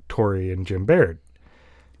met Tori and Jim Baird.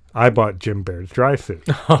 I bought Jim Baird's dry suit.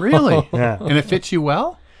 Really? Yeah. And it fits you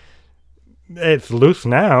well? It's loose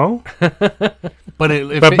now, But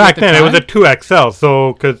it but fit back you at then the it was a time? 2XL.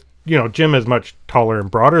 So, because Jim is much taller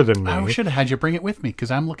and broader than me. I should have had you bring it with me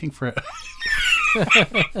because I'm looking for it.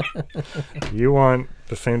 You want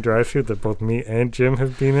the same dry suit that both me and Jim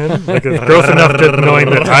have been in? Like, it's gross enough just knowing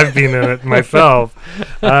that I've been in it myself.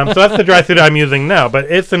 So that's the dry suit I'm using now,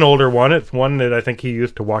 but it's an older one. It's one that I think he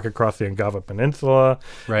used to walk across the Angava Peninsula,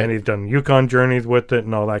 Right. and he's done Yukon journeys with it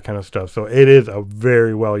and all that kind of stuff. So it is a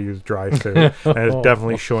very well used dry suit, and it's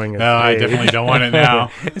definitely showing its No, I age. definitely don't want it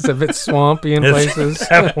now. It's a bit swampy in It's places.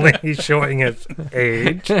 definitely showing its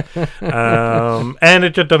age, and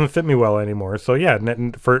it just doesn't fit me well anymore. So yeah,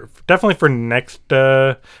 definitely for next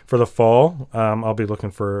for the fall, I'll be looking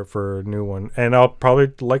for a new one, and I'll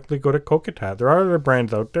probably likely go to Coquetat. There are other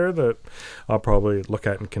brands out there that I'll probably look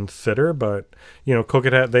at and consider, but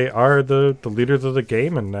Coquetat, they are the leaders of the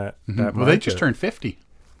game in that. That Well, they market. just turned 50.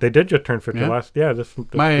 They did just turn 50 Yeah. last. Yeah, this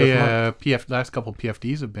My this month. last couple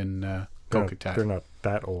PFDs have been Coquetat. They're not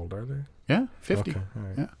that old, are they? Yeah, 50. Okay, all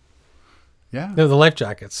right. Yeah. Yeah. No, the life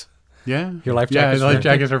jackets. Yeah. Your life Yeah, jackets the are life 50.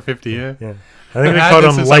 jackets are 50, yeah. Yeah, I think I've they had called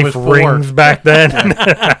this them since I life was 4. rings back then.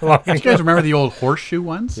 Do you guys remember the old horseshoe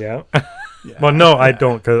ones? Yeah. Well, no, I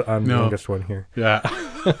don't, because I'm the No. youngest one here. Yeah.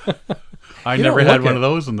 I You never don't had look one it. of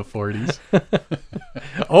those in the 40s.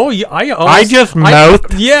 Oh, yeah, I just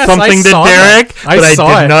mouthed yes, I something to saw that. Derek, I but I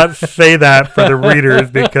saw did it. not say that for the readers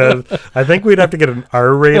because I think we'd have to get an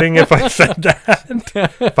R rating if I said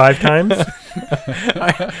that 5 times.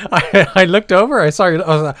 I looked over. I saw you. I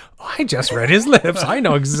was like, oh, I just read his lips. I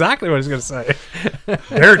know exactly what he's going to say.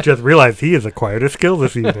 Derek just realized he has acquired a skill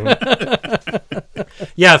this evening.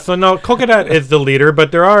 Yeah, so no, Coconut is the leader,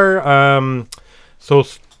 but there are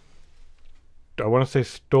I want to say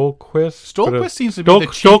Stolquist. Stolquist seems to be the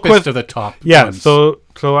cheapest Stolquist of the top Yeah, ones. so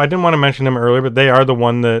I didn't want to mention them earlier, but they are the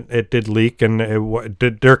one that it did leak, and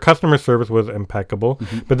their customer service was impeccable.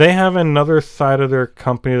 But they have another side of their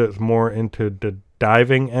company that's more into the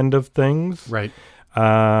diving end of things, Right.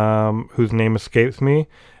 whose name escapes me.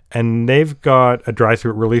 And they've got a dry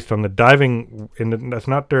suit released on the diving. That's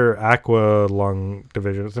not their aqua lung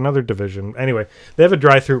division. It's another division. Anyway, they have a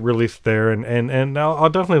dry suit released there, and I'll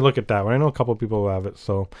definitely look at that one. I know a couple of people who have it,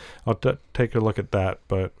 so I'll take a look at that.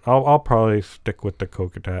 But I'll probably stick with the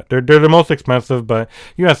Cocotat. They're the most expensive, but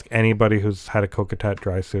you ask anybody who's had a Cocotat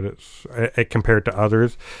dry suit, it compared to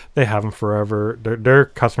others, they have them forever. Their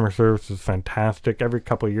customer service is fantastic. Every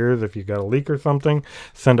couple of years, if you got a leak or something,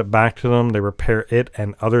 send it back to them. They repair it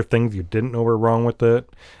and other things you didn't know were wrong with it.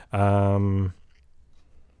 They are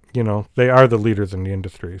the leaders in the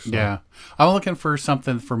industry. So. Yeah. I'm looking for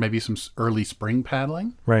something for maybe some early spring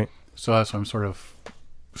paddling. Right. So that's why I'm sort of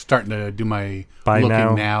starting to do my Buy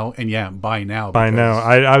looking now. And buy now. By now.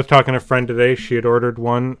 because- I was talking to a friend today. She had ordered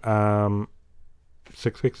one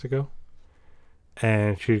 6 weeks ago.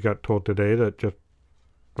 And she got told today that just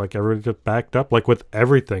like everybody's just backed up, like with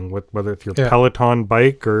everything, with whether it's your Peloton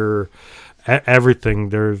bike or everything.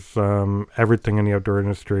 There's everything in the outdoor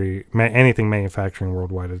industry, anything manufacturing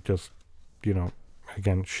worldwide is just,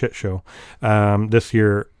 again, shit show this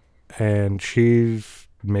year. And she's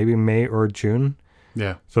maybe May or June.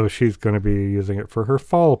 Yeah. So she's going to be using it for her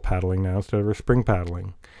fall paddling now instead of her spring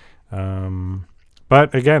paddling.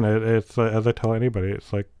 But again, it's as I tell anybody,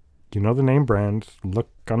 it's like, the name brands, look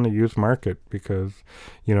on the used market because,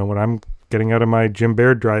 when I'm getting out of my Jim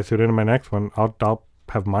Baird dry suit into my next one, I'll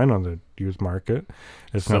have mine on the used market.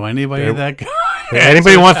 Anybody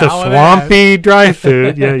anybody wants a Alan swampy dry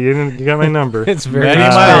suit, you got my number. It's very many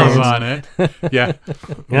miles experienced. on it. Yeah.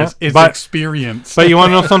 Yeah, It's but- experience. But you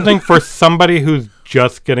want to know something? For somebody who's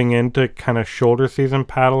just getting into kind of shoulder season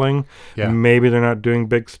paddling, maybe they're not doing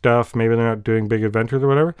big stuff, maybe they're not doing big adventures or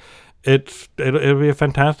whatever, it'll be a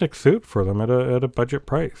fantastic suit for them at a budget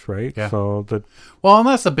price, right? Yeah. So Well, and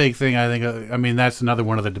that's the big thing, I think. That's another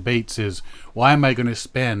one of the debates is, why am I going to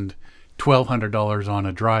spend $1,200 on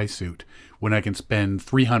a dry suit when I can spend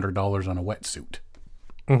 $300 on a wetsuit?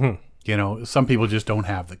 Mm-hmm. Some people just don't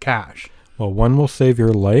have the cash. well, one will save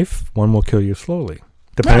your life, one will kill you slowly,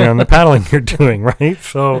 depending on the paddling you're doing, right?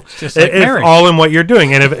 So It's just like it's marriage. all in what you're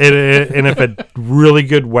doing, and if a really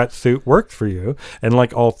good wetsuit works for you, and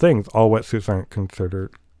like all things, all wetsuits aren't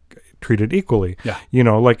treated equally. Yeah.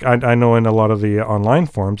 Like I know in a lot of the online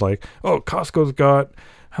forums, like, oh, Costco's got.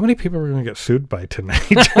 How many people are going to get sued by tonight?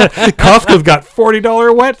 Costco's got $40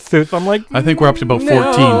 wetsuits. I'm like, I think we're up to about 14.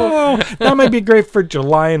 no. That might be great for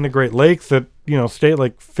July in the Great Lakes that, stay at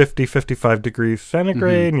like 50, 55 degrees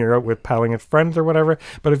centigrade and you're out with paddling with friends or whatever.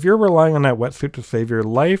 But if you're relying on that wetsuit to save your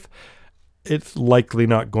life, it's likely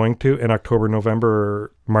not going to in October, November,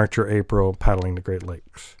 or March or April paddling the Great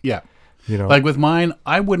Lakes. Yeah. Like with mine,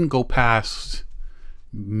 I wouldn't go past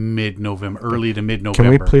mid-November, early to can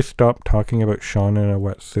mid-November. we please stop talking about Sean in a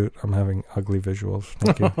wetsuit? I'm having ugly visuals.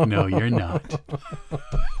 Thank you. No, you're not.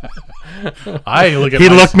 I look at He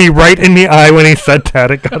my- looked me right in the eye when he said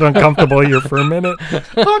that. It got uncomfortable here for a minute.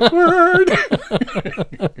 Awkward.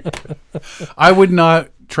 I would not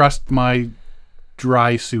trust my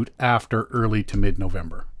dry suit after early to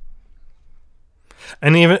mid-November.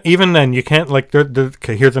 And even then, you can't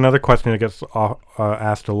okay, here's another question that gets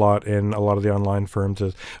asked a lot in a lot of the online firms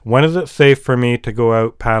is, when is it safe for me to go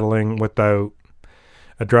out paddling without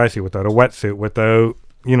a dry suit, without a wetsuit, without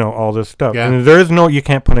all this stuff? Yeah. And there is you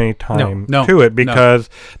can't put any time No, to it because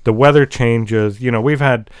the weather changes. We've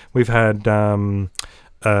had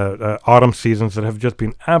autumn seasons that have just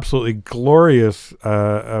been absolutely glorious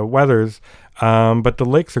weathers. But the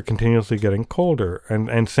lakes are continuously getting colder.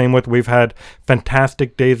 And same with, we've had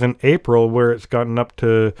fantastic days in April where it's gotten up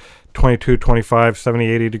to 22, 25, 70,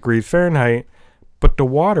 80 degrees Fahrenheit. But the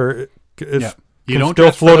water is You can don't still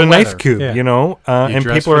dress for float the an ice weather. cube, Yeah. and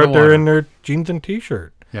dress people for are the out there water. in their jeans and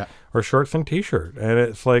T-shirt Yeah. or shorts and T-shirt. And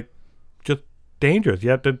it's like just dangerous.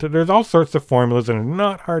 Yeah, there's all sorts of formulas and they're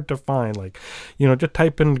not hard to find. Like, just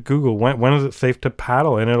type in Google, when is it safe to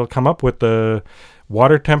paddle? And it'll come up with the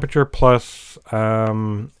water temperature plus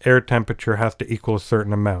air temperature has to equal a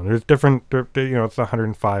certain amount. There's different, it's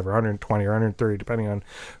 105 or 120 or 130, depending on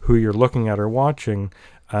who you're looking at or watching.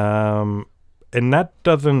 And that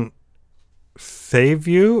doesn't save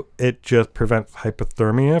you. It just prevents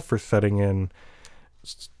hypothermia for setting in.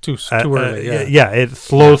 Too early. It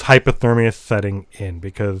slows hypothermia setting in,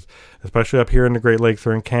 because especially up here in the Great Lakes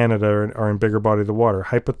or in Canada or in bigger bodies of water,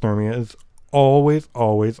 hypothermia is always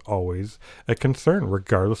a concern,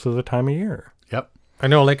 regardless of the time of year. Yep. I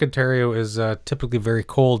know Lake Ontario is typically very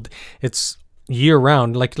cold. It's year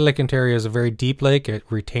round. Like Lake Ontario is a very deep lake. It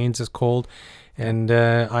retains its cold. And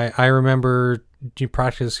I remember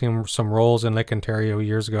practicing some rolls in Lake Ontario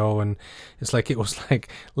years ago, and it was like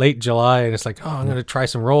late July, and it's like, oh, I'm going to try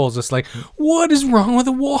some rolls. It's like, what is wrong with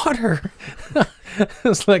the water?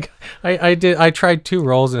 It's like, I tried 2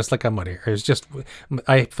 rolls, and it's like, I'm out of here. It was just,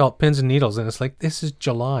 I felt pins and needles, and it's like, this is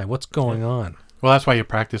July. What's going on? Well, that's why you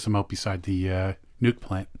practice them out beside the nuke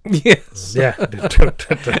plant. Yes. Yeah.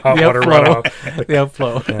 The hot water runoff. The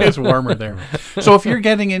outflow. It's warmer there. So if you're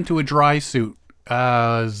getting into a dry suit,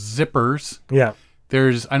 zippers. Yeah.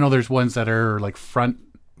 I know there's ones that are like front.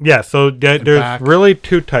 Yeah, so there's back. really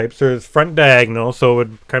 2 types. There's front diagonal, so it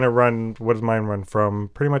would kind of run, what does mine run from?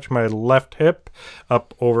 Pretty much my left hip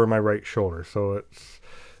up over my right shoulder. So it's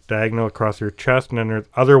diagonal across your chest, and then there's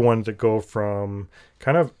other ones that go from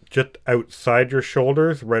kind of just outside your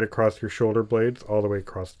shoulders, right across your shoulder blades, all the way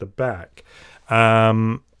across the back.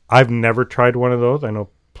 I've never tried one of those. I know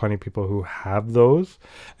plenty of people who have those,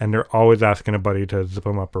 and they're always asking a buddy to zip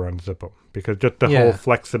them up or unzip them, because just the whole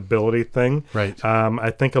flexibility thing. Right. I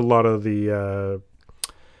think a lot of the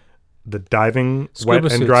diving Scuba wet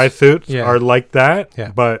and suits. dry suits Yeah. are like that.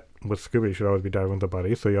 Yeah. But with scuba, you should always be diving with a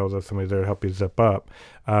buddy, so you always have somebody there to help you zip up.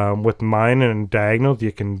 With mine and diagonals,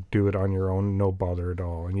 you can do it on your own, no bother at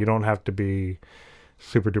all, and you don't have to be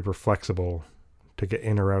super duper flexible to get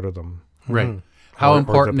in or out of them. Right. Mhm. How Or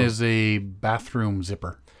important zipper. is a bathroom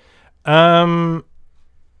zipper? I've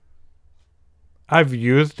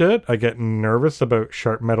used it. I get nervous about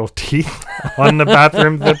sharp metal teeth on the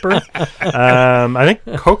bathroom zipper. I think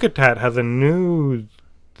Kokatat has a new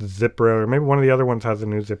zipper out, or maybe one of the other ones has a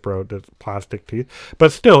new zipper out that's plastic teeth.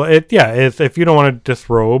 But still, it's if you don't want to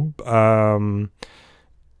disrobe, then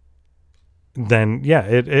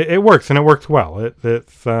it works, and it works well.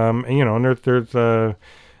 It's and there's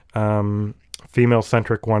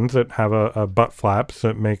female-centric ones that have a butt flaps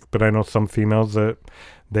but I know some females that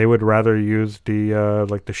they would rather use the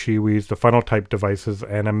like the Shiwis, the funnel type devices,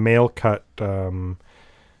 and a male cut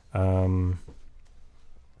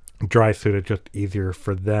dry suit is just easier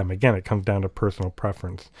for them. Again, it comes down to personal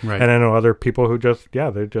preference. Right. And I know other people who they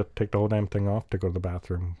just take the whole damn thing off to go to the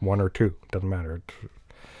bathroom, 1 or 2, doesn't matter.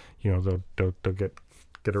 They'll get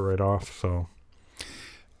it right off. So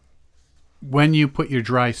When you put your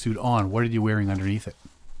dry suit on, what are you wearing underneath it?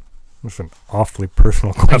 it's an awfully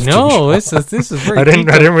personal question. No, this is very. I didn't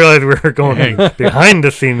realize we were going behind the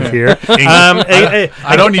scenes here.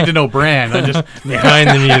 I don't need to know brand. I just behind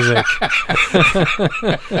the music.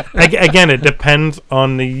 Again, it depends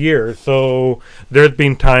on the year. So there's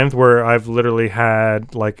been times where I've literally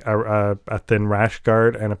had like a thin rash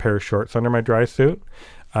guard and a pair of shorts under my dry suit.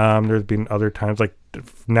 There's been other times, like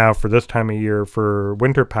now for this time of year for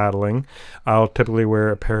winter paddling, I'll typically wear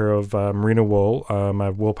a pair of merino wool, my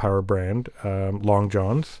Willpower brand, long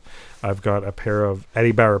johns. I've got a pair of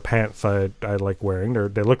Eddie Bauer pants I like wearing.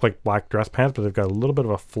 They look like black dress pants, but they've got a little bit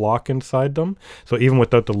of a flock inside them. So even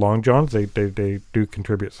without the long johns, they do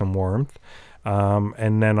contribute some warmth.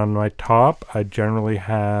 And then on my top, I generally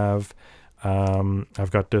have I've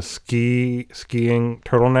got this skiing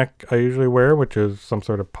turtleneck I usually wear, which is some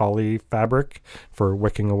sort of poly fabric for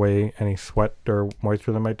wicking away any sweat or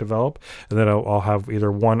moisture that might develop. And then I'll have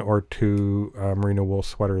either 1 or 2 merino wool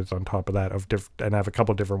sweaters on top of that and I have a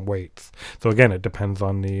couple different weights. So again, it depends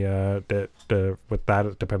on it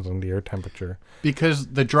depends on the air temperature. because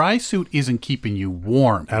the dry suit isn't keeping you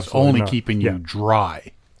warm. It's Absolutely only not. keeping you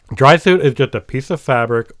dry. Dry suit is just a piece of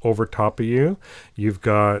fabric over top of you. You've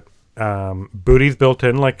got booties built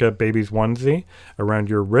in like a baby's onesie around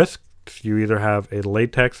your wrists. You either have a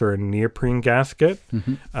latex or a neoprene gasket,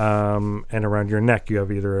 and around your neck you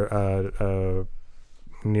have either a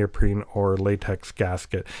neoprene or latex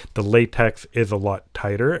gasket. The latex is a lot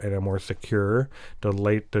tighter and more secure. The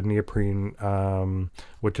neoprene,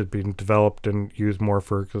 which has been developed and used more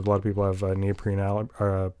because a lot of people have neoprene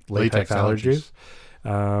latex allergies.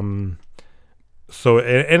 So,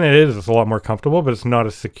 and it's a lot more comfortable, but it's not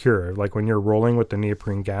as secure. Like when you're rolling with the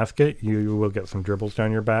neoprene gasket, you will get some dribbles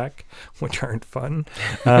down your back, which aren't fun.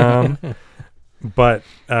 But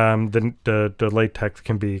the latex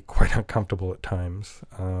can be quite uncomfortable at times.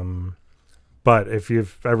 But if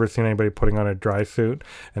you've ever seen anybody putting on a dry suit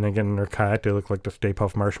and then getting in their kayak, they look like the Stay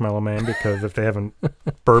Puft Marshmallow Man, because if they haven't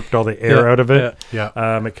burped all the air out of it,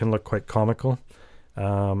 it can look quite comical.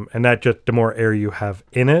 And that just, the more air you have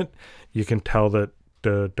in it, you can tell that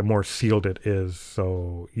the more sealed it is.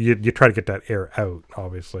 So you try to get that air out,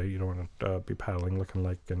 obviously. You don't want to be paddling looking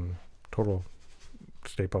like in total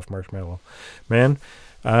Stay Puft Marshmallow Man.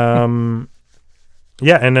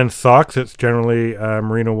 Yeah, and then socks, it's generally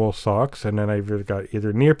merino wool socks, and then I've got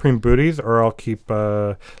either neoprene booties, or I'll keep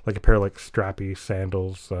like a pair of like strappy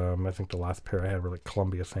sandals. I think the last pair I had were like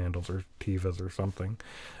Columbia sandals or Tevas or something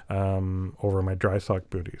over my dry sock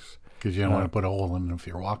booties. Because you don't want to put a hole in them if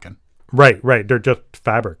you're walking. Right. They're just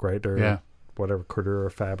fabric, right? They're whatever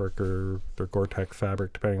Cordura fabric, or they're Gore-Tex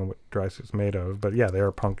fabric, depending on what dry suit's made of. But yeah, they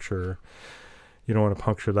are puncture. You don't want to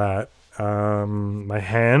puncture that. My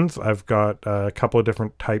hands, I've got a couple of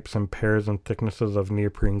different types and pairs and thicknesses of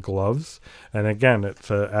neoprene gloves. And again,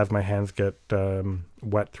 it's as my hands get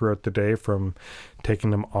wet throughout the day from taking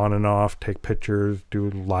them on and off, take pictures, do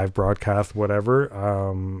live broadcasts, whatever,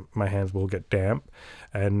 my hands will get damp.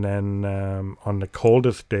 And then on the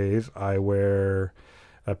coldest days, I wear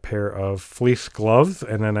a pair of fleece gloves,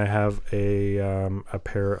 and then I have a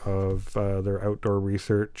pair of their Outdoor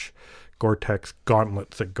Research Gore-Tex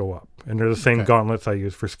gauntlets that go up, and they're the same gauntlets I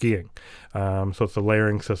use for skiing. So it's a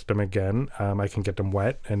layering system again. I can get them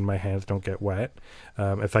wet, and my hands don't get wet.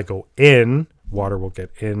 If I go in, water will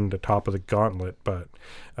get in the top of the gauntlet, but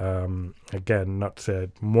again, not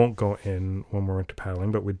said won't go in when we're into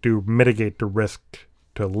paddling, but we do mitigate the risk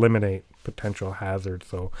to eliminate potential hazards.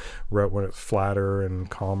 So right when it's flatter and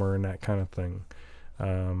calmer and that kind of thing. I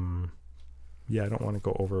don't want to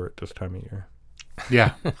go over it this time of year.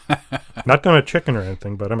 Yeah. Not that I'm a chicken or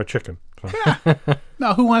anything, but I'm a chicken. So.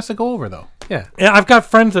 No, who wants to go over, though? Yeah. Yeah, I've got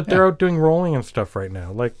friends that they're out doing rolling and stuff right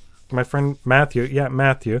now. Like my friend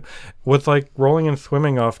Matthew was like rolling and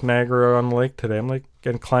swimming off Niagara on the lake today. I'm like,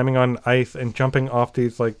 and climbing on ice and jumping off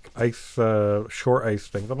these like ice, shore ice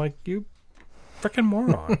things. I'm like, you freaking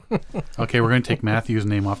moron. Okay, we're going to take Matthew's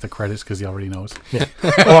name off the credits because he already knows. Yeah.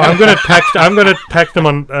 Well, I'm going to text him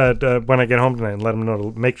on when I get home tonight and let him know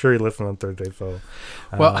to make sure he listens on Thursday. So,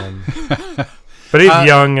 but he's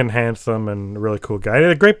young and handsome and a really cool guy.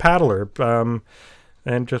 He's a great paddler,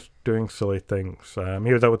 and just doing silly things.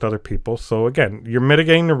 He was out with other people. So again, you're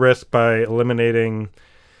mitigating the risk by eliminating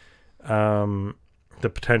the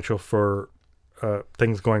potential for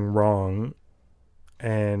things going wrong,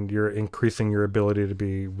 and you're increasing your ability to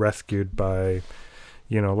be rescued by,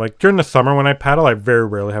 like during the summer when I paddle, I very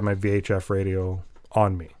rarely have my VHF radio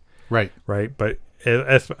on me. Right. But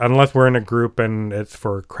unless we're in a group and it's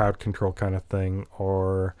for crowd control kind of thing,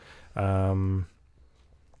 or I'm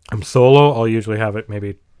solo, I'll usually have it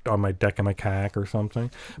maybe on my deck of my kayak or something.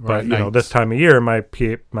 Right, but this time of year, my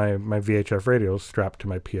VHF radio is strapped to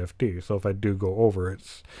my PFD. So if I do go over,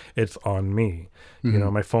 it's on me.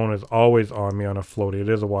 Mm-hmm. My phone is always on me on a floaty. It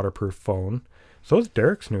is a waterproof phone. So is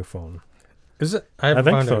Derek's new phone. Is it? I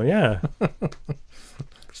think so. Yeah.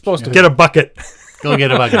 Supposed to get a bucket. Go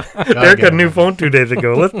get a bucket. Derek got a new phone 2 days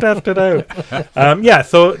ago. Let's test it out.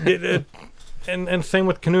 So and same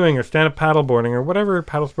with canoeing or stand-up paddleboarding or whatever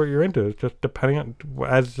paddle sport you're into. It's just depending on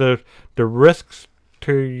as the risks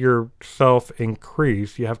to yourself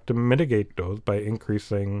increase, you have to mitigate those by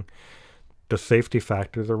increasing the safety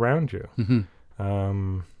factors around you.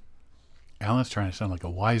 Mm-hmm. Alan's trying to sound like a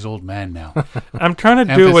wise old man now. I'm trying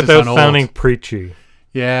to do it without sounding preachy.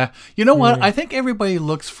 Yeah. You know what? I think everybody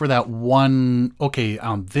looks for that one, okay,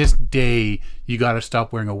 on this day, you got to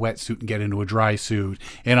stop wearing a wetsuit and get into a dry suit.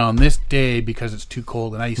 And on this day, because it's too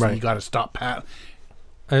cold and icy, you got to stop paddling.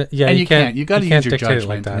 And you can't. You got to use your judgment.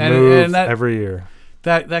 Like that. And that, every year.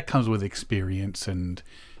 That comes with experience. And,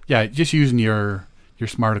 just using your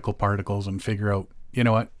smarticle particles and figure out, you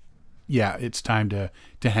know what? Yeah, it's time to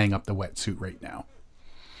hang up the wetsuit right now.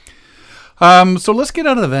 So let's get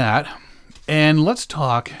out of that. And let's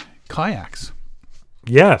talk kayaks.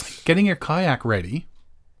 Yes. Getting your kayak ready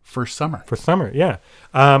for summer. Yeah.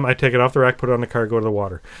 I take it off the rack, put it on the car, go to the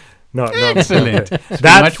water. No. Excellent.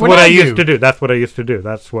 That's what I used to do.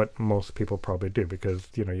 That's what most people probably do because,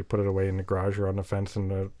 you put it away in the garage or on the fence in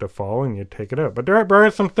the fall and you take it out. But there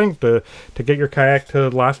are some things to get your kayak to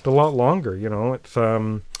last a lot longer. It's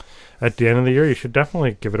at the end of the year, you should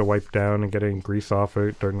definitely give it a wipe down and get any grease off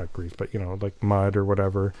it, or not grease, but like mud or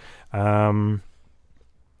whatever.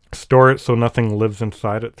 Store it so nothing lives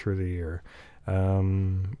inside it through the year,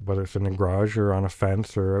 whether it's in the garage or on a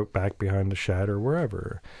fence or out back behind the shed or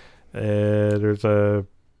wherever. There's a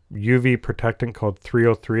UV protectant called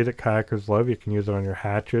 303 that kayakers love. You can use it on your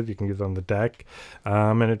hatches. You can use it on the deck.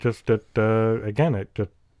 And it just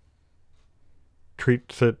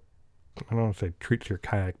treats it. I don't want to say treats your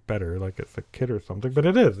kayak better, like it's a kit or something, but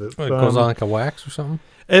it is. It goes on like a wax or something?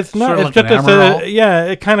 It's not. Sort of It's like just an Emerald?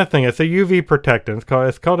 it kind of thing. It's a UV protectant.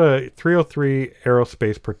 It's called a 303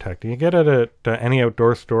 aerospace protectant. You get it at any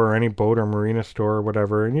outdoor store or any boat or marina store or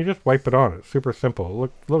whatever, and you just wipe it on. It's super simple. It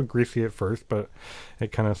looks a little greasy at first, but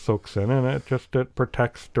it kind of soaks in, and it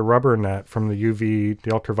protects the rubber net from the UV,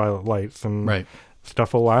 the ultraviolet lights, and Right.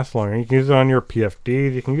 stuff will last longer. You can use it on your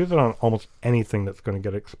PFDs. You can use it on almost anything that's going to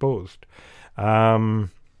get exposed.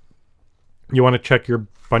 You want to check your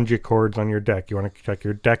bungee cords on your deck. You want to check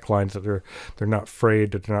your deck lines that they're not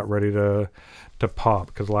frayed, that they're not ready to pop.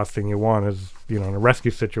 Because the last thing you want is, in a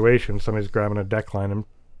rescue situation, somebody's grabbing a deck line and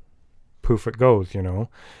poof it goes.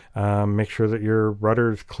 Make sure that your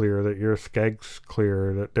rudder's clear, that your skeg's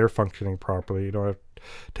clear, that they're functioning properly. You don't have to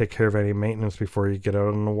take care of any maintenance before you get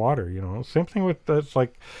out in the water. Same thing with it's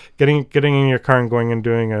like getting in your car and going and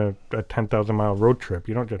doing a 10,000 mile road trip.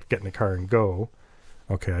 You don't just get in the car and go.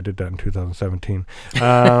 Okay, I did that in 2017.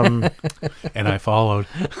 And I followed.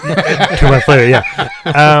 2 months later,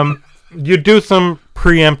 yeah. You do some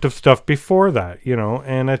preemptive stuff before that,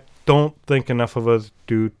 and I don't think enough of us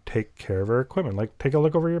do take care of our equipment. Like, take a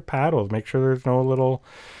look over your paddles. Make sure there's no little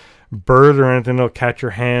burrs or anything that'll catch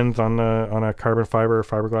your hands on a carbon fiber or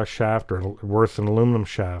fiberglass shaft, or worse, an aluminum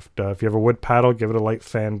shaft. If you have a wood paddle, give it a light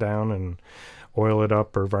sand down and oil it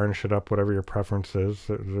up or varnish it up, whatever your preference is.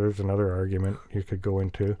 There's another argument you could go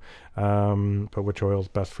into, but which oil is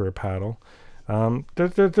best for a paddle.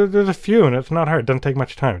 There's a few, and it's not hard. It doesn't take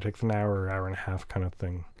much time. It takes an hour and a half kind of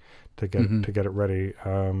thing to get it ready.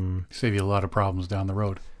 Save you a lot of problems down the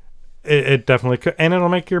road. It definitely could, and it'll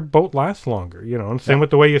make your boat last longer, and same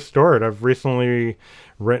with the way you store it. I've recently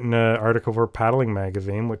written an article for Paddling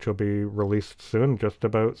Magazine, which will be released soon, just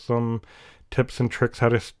about some tips and tricks how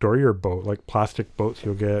to store your boat. Like plastic boats,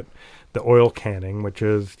 you'll get the oil canning, which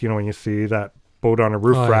is, when you see that boat on a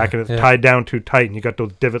roof rack and it's tied down too tight and you got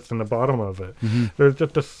those divots in the bottom of it. There's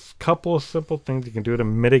just a couple of simple things you can do to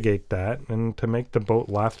mitigate that and to make the boat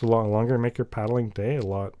last a lot longer and make your paddling day a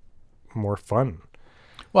lot more fun.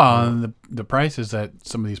 Well, and the prices that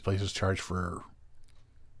some of these places charge for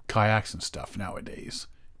kayaks and stuff nowadays,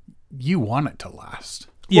 you want it to last.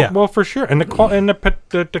 Yeah. Well, for sure, and the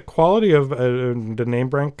quality of the name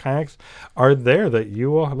brand kayaks are there that you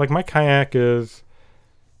will like. My kayak is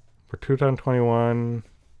for 2021.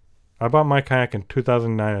 I bought my kayak in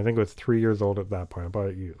 2009. I think it was 3 years old at that point. I bought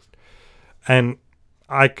it used, and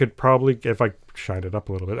I could probably, if I shined it up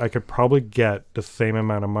a little bit, I could probably get the same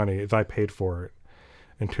amount of money as I paid for it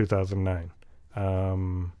in 2009.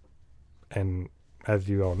 And as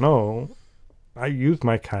you all know, I use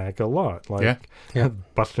my kayak a lot,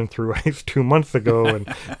 busting through ice 2 months ago and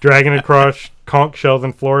dragging across conch shells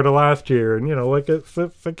in Florida last year, and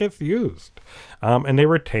it gets used, and they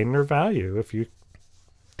retain their value if you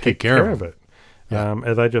take care of it.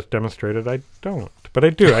 As I just demonstrated, I don't, but I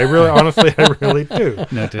do. I really, honestly, I really do.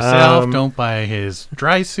 Note to self: don't buy his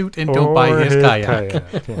dry suit and don't buy his kayak.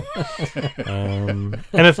 And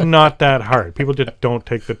it's not that hard. People just don't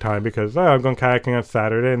take the time because I'm going kayaking on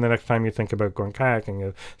Saturday, and the next time you think about going kayaking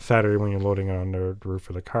is Saturday when you're loading it on the roof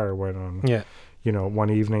of the car. When one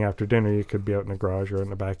evening after dinner, you could be out in the garage or in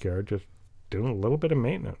the backyard just doing a little bit of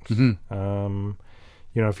maintenance.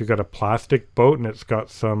 If you've got a plastic boat and it's got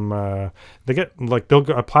some, a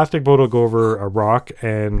plastic boat will go over a rock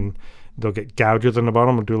and they'll get gouges in the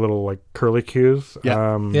bottom and do little curly cues.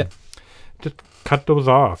 Just cut those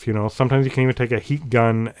off. Sometimes you can even take a heat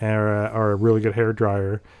gun or a really good hair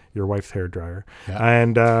dryer, your wife's hair dryer,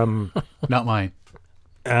 and not mine.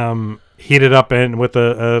 Heat it up and with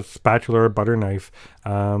a spatula or a butter knife.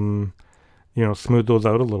 Smooth those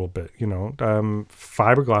out a little bit.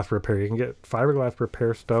 Fiberglass repair. You can get fiberglass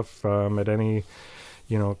repair stuff at any,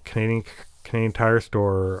 Canadian Tire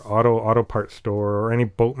store, auto parts store, or any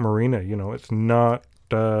boat marina. It's not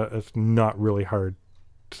really hard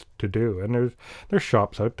to do. And there's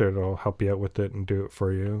shops out there that'll help you out with it and do it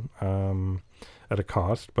for you at a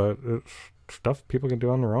cost. But it's stuff people can do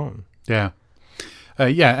on their own. Yeah,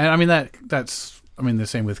 and I mean that's the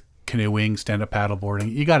same with canoeing, stand-up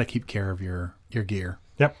paddleboarding. You got to keep care of your gear.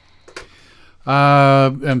 Yep.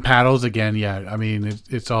 And paddles again. Yeah, I mean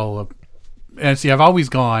it's all. And see, I've always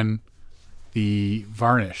gone the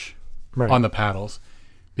varnish on the paddles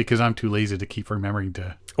because I'm too lazy to keep remembering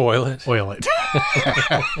to oil it.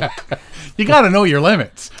 You got to know your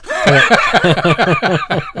limits.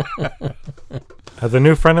 As a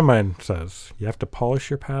new friend of mine says, you have to polish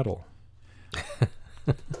your paddle.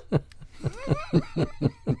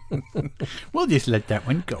 We'll just let that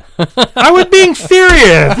one go. I was being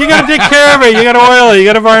serious. You got to take care of it. You got to oil it. You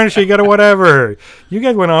got to varnish it. You got to whatever. You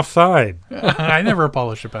guys went offside. I never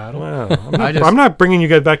polish a paddle. Wow. I'm not bringing you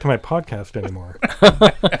guys back to my podcast anymore.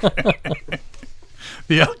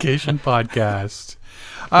 The Allocation Podcast.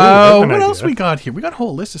 that's an What idea. else we got here? We got a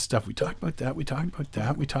whole list of stuff. We talked about that. We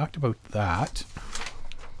talked about that.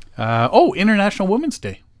 International Women's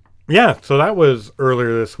Day. Yeah, so that was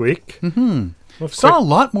earlier this week. Saw a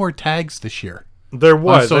lot more tags this year There on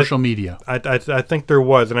was. social media. I think there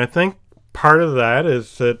was. And I think part of that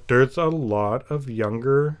is that there's a lot of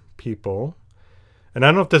younger people. And I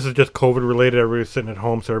don't know if this is just COVID related. Everybody's sitting at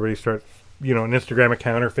home, so everybody starts, an Instagram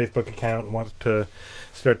account or Facebook account and wants to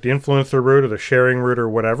start the influencer route or the sharing route or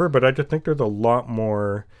whatever. But I just think there's a lot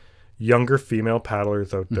more younger female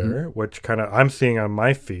paddlers out there, which kind of I'm seeing on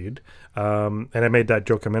my feed. And I made that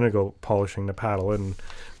joke a minute ago, polishing the paddle, and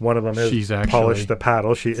one of them is She's actually- polish the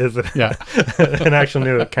paddle. She is Yeah. an actual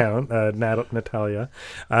new account, Natalia.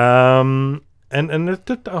 And there's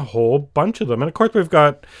just a whole bunch of them. And of course we've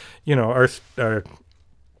got, our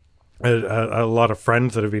a lot of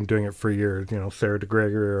friends that have been doing it for years. Sarah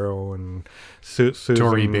DeGregorio and Susan.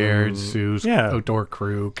 Tory Baird, Sue's Yeah. Outdoor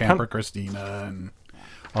Crew, Camper Christina, and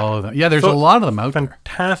all of them. Yeah, there's a lot of them out there.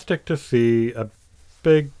 Fantastic to see a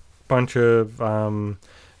big bunch of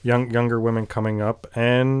younger women coming up,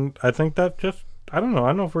 and I think that just I don't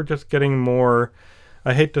know if we're just getting more.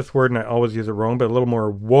 I hate this word and I always use it wrong, but a little more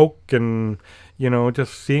woke and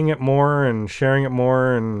just seeing it more and sharing it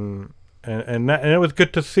more and it was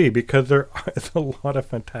good to see because there is a lot of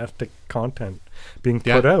fantastic content being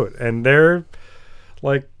put out, and they're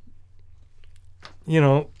like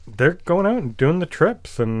they're going out and doing the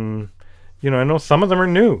trips, and I know some of them are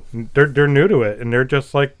new. They're new to it, and they're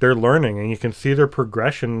just like they're learning, and you can see their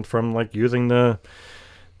progression from like using the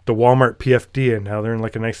Walmart PFD, and now they're in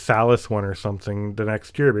like a nice Salis one or something the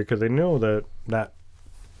next year because they know that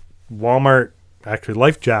Walmart actually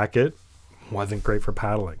life jacket wasn't great for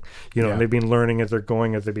paddling. And they've been learning as they're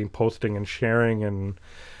going, as they've been posting and sharing and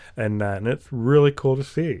that, and it's really cool to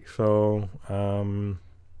see. So I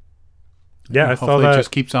saw that. It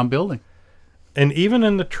just keeps on building. And even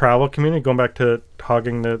in the travel community, going back to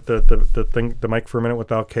hogging the mic for a minute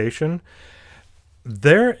with Allocation,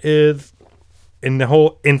 there is, in the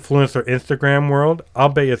whole influencer Instagram world, I'll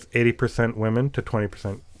bet it's 80% women to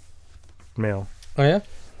 20% male. Oh yeah.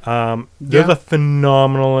 There's a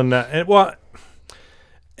phenomenal in that,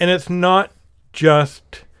 and it's not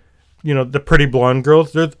just the pretty blonde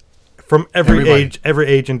girls. There's from every age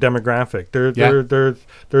and demographic.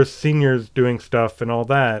 There's seniors doing stuff and all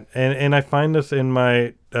that, and I find this in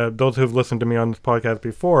my those who've listened to me on this podcast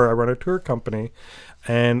before. I run a tour company,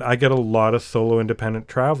 and I get a lot of solo independent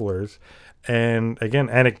travelers, and again,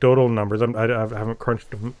 anecdotal numbers. I haven't crunched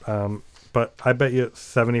them. But I bet you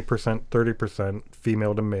 70%, 30%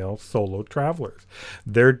 female to male solo travelers.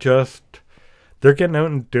 They're getting out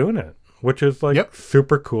and doing it, which is like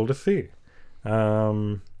super cool to see.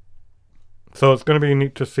 So it's going to be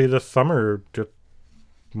neat to see this summer, just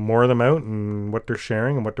more of them out and what they're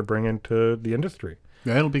sharing and what they're bringing to the industry.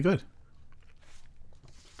 Yeah, it'll be good.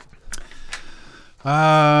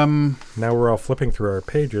 Now we're all flipping through our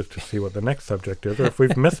pages to see what the next subject is, or if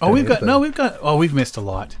we've missed anything. we've missed a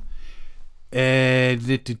lot.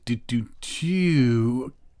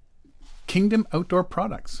 Kingdom Outdoor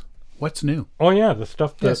Products. What's new? Oh yeah, the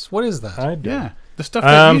stuff that Yes. What is that? I do. Yeah, the stuff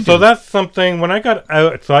that you so do. that's something when I got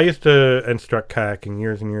out. So I used to instruct kayaking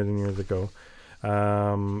years and years and years ago.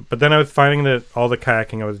 But then I was finding that all the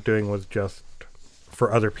kayaking I was doing was just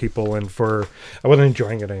for other people, and I wasn't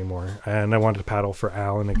enjoying it anymore. And I wanted to paddle for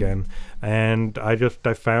Alan again. And I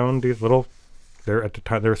found these little. At the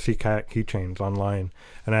time, there were sea kayak keychains online,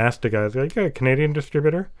 and I asked the guys, "You got a Canadian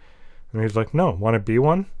distributor?" And he's like, "No, want to be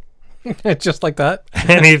one?" Just like that.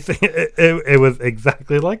 And it was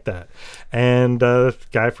exactly like that. And this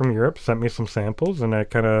guy from Europe sent me some samples, and I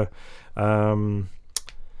kind of,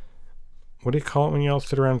 what do you call it when you all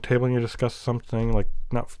sit around a table and you discuss something like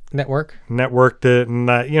networked it, and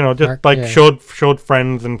showed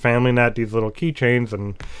friends and family that these little keychains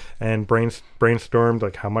and brainstormed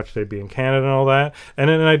like how much they'd be in Canada and all that, and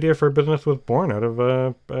then an idea for a business was born out of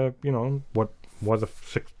what was a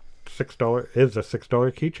 $6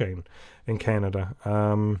 keychain in Canada,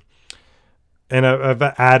 and I've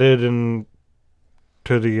added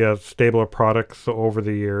to the stable of products over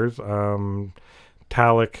the years.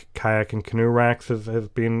 Talic kayak and canoe racks has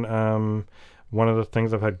been one of the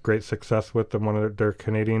things I've had great success with. They're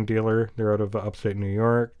Canadian dealer. They're out of upstate New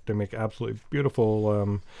York. They make absolutely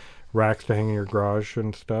beautiful racks to hang in your garage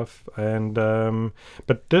and stuff. And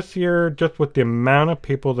but this year, just with the amount of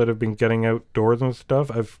people that have been getting outdoors and stuff,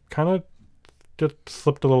 I've kind of just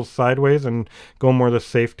slipped a little sideways and go more the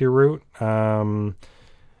safety route.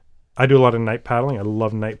 I do a lot of night paddling. I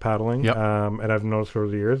love night paddling. Yep. And I've noticed over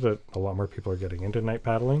the years that a lot more people are getting into night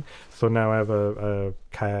paddling. So now I have a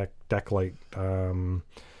kayak deck light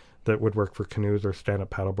that would work for canoes or stand-up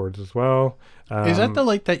paddleboards as well. Is that the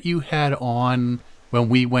light that you had on when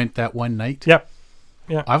we went that one night? Yep.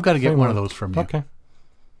 Yeah. I've got to get Same one of those from you. Okay.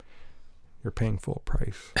 You're paying full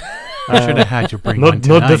price. I should have had you bring No, one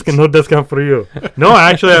tonight. no discount for you. No,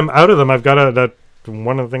 actually, I'm out of them. I've got that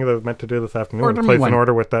one of the things I was meant to do this afternoon. Order me Place one. an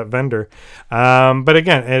order with that vendor. But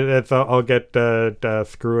again, it's I'll get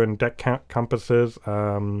screw and deck compasses.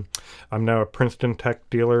 I'm now a Princeton Tech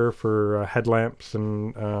dealer for headlamps,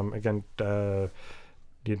 and again, we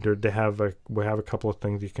have a couple of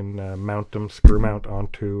things you can mount them, screw mount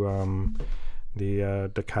onto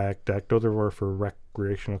the kayak deck. Those are more for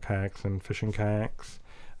recreational kayaks and fishing kayaks.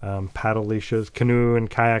 Paddle leashes, canoe and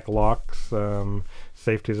kayak locks.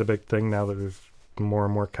 Safety is a big thing now that there's more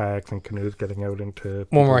and more kayaks and canoes getting out into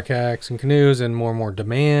More and more kayaks and canoes, and more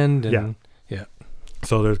demand. And yeah.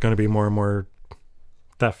 So there's going to be more and more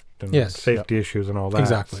theft and Yes. safety issues and all that.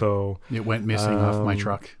 Exactly. So It went missing off my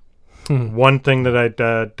truck. one thing that I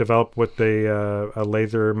developed with a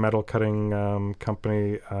laser metal cutting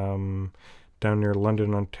company down near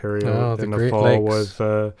London, Ontario, the in the Great fall Lakes.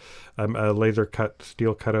 was a laser cut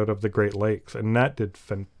steel cutout of the Great Lakes, and that did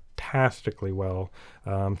fantastically well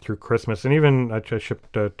through Christmas, and even I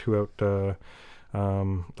shipped two out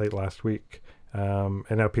late last week. And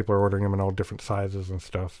now people are ordering them in all different sizes and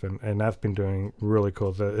stuff, and that's been doing really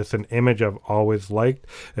cool. It's an image I've always liked.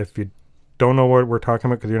 If you don't know what we're talking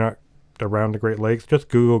about because you're not around the Great Lakes, just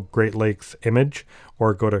Google Great Lakes image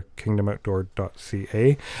or go to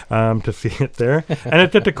kingdomoutdoor.ca to see it there. And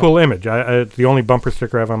it's just a cool image. The only bumper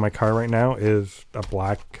sticker I have on my car right now is a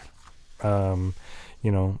black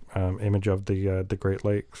image of the Great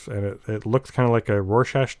Lakes, and it looks kind of like a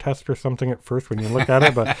Rorschach test or something at first when you look at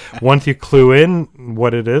it, but once you clue in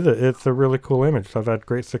what it is, it's a really cool image. So I've had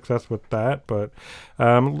great success with that, but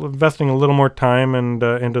investing a little more time and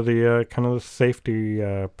into the kind of the safety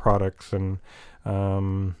products and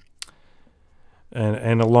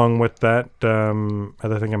along with that,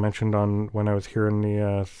 as I think I mentioned on when I was here in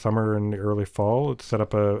the summer and the early fall, it's set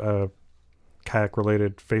up a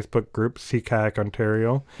kayak-related Facebook group, Sea Kayak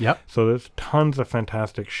Ontario. Yep. So there's tons of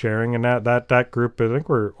fantastic sharing, and that group, I think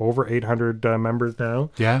we're over 800 members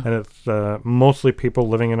now. Yeah. And it's mostly people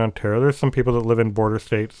living in Ontario. There's some people that live in border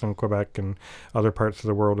states and Quebec and other parts of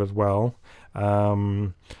the world as well.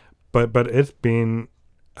 But it's been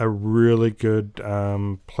a really good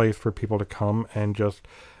place for people to come and just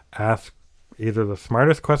ask either the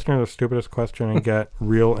smartest question or the stupidest question and get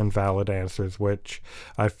real and valid answers, which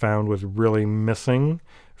I found was really missing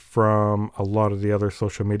from a lot of the other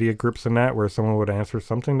social media groups and that, where someone would answer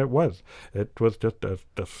something that was just the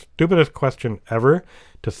stupidest question ever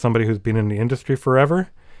to somebody who's been in the industry forever,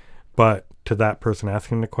 but to that person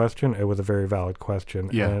asking the question, it was a very valid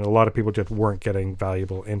question. Yeah. And a lot of people just weren't getting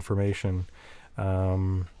valuable information.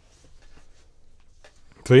 So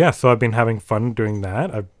I've been having fun doing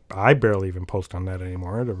that. I barely even post on that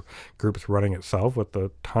anymore. The group's running itself with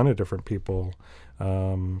a ton of different people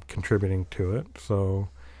contributing to it. So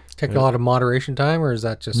Take a lot of moderation time, or is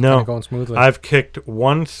that just No. kind of going smoothly? I've kicked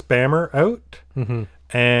one spammer out, Mhm.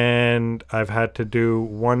 and I've had to do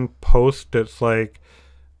one post that's like,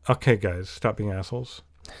 okay, guys, stop being assholes.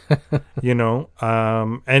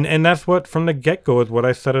 And that's what from the get-go is what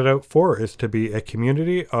I set it out for, is to be a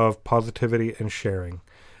community of positivity and sharing.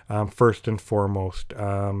 First and foremost,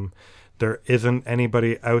 there isn't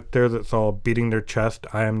anybody out there that's all beating their chest.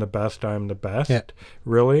 I am the best. Yeah.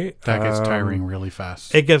 Really, That gets tiring really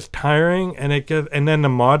fast. It gets tiring, and then the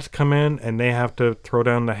mods come in and they have to throw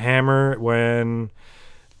down the hammer when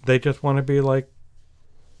they just want to be like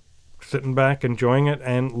sitting back, enjoying it,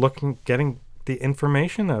 and getting the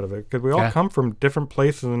information out of it, because we all come from different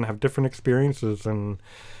places and have different experiences, and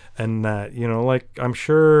that like I'm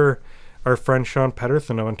sure. Our friend Sean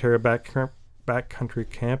Pedersen of Ontario Backcountry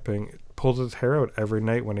Camping pulls his hair out every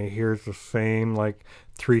night when he hears the same like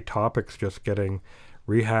 3 topics just getting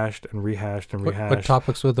rehashed and rehashed and rehashed. What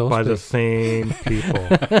topics would those by be? the same people?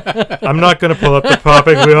 I'm not going to pull up the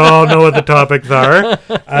topic. We all know what the topics are.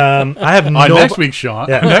 I have On next week's show.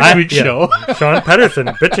 Next week's show. Sean Pedersen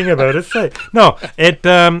bitching about his site. No,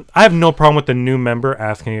 I have no problem with the new member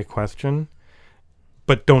asking a question,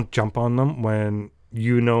 but don't jump on them when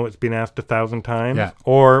it's been asked 1,000 times. Yeah.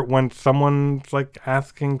 Or when someone's like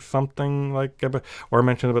asking something like about, or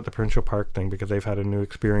mentioned about the Provincial Park thing because they've had a new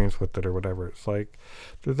experience with it or whatever. It's like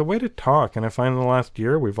there's a way to talk, and I find in the last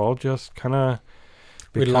year we've all just kind of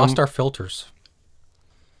We lost our filters.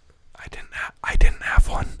 I didn't have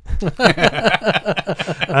one.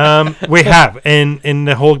 We have, and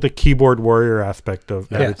the keyboard warrior aspect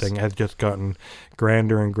of everything has just gotten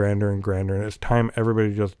grander and grander and grander, and it's time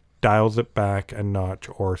everybody just dials it back a notch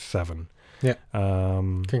or 7. Yeah.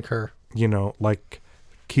 Concur. Like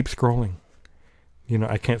keep scrolling.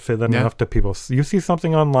 I can't say that Yeah. enough to people. You see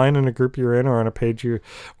something online in a group you're in or on a page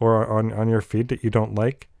or on your feed that you don't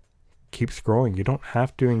like, keep scrolling. You don't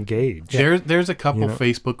have to engage. There's a couple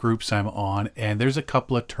Facebook groups I'm on, and there's a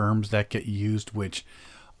couple of terms that get used which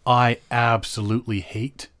I absolutely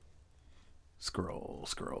hate. Scroll.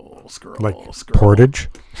 Like scroll. portage.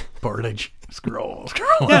 Scroll.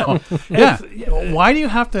 Yeah. Why do you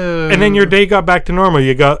have to? And then your day got back to normal.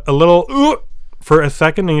 You got a little for a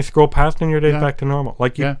second, and you scroll past, and your day's back to normal.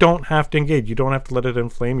 Like you don't have to engage. You don't have to let it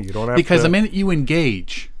inflame you. You don't have because to, the minute you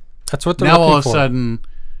engage, That's what they're now looking all of a for. sudden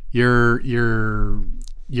you're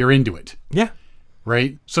into it, yeah.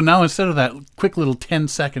 right? So now instead of that quick little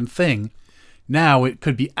 10-second thing, now it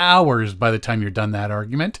could be hours by the time you're done that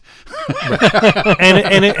argument.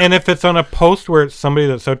 and if it's on a post where it's somebody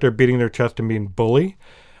that's out there beating their chest and being bully,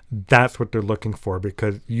 that's what they're looking for,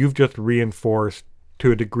 because you've just reinforced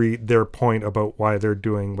to a degree their point about why they're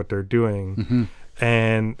doing what they're doing,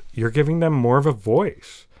 and you're giving them more of a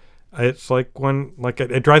voice. It's like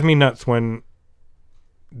it drives me nuts when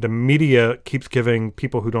the media keeps giving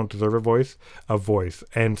people who don't deserve a voice,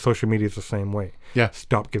 and social media is the same way. Yeah.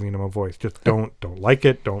 Stop giving them a voice. Just don't like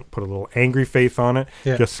it. Don't put a little angry face on it.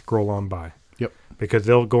 Yeah. Just scroll on by. Yep. Because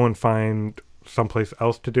they'll go and find someplace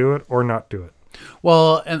else to do it or not do it.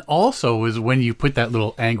 Well, and also is when you put that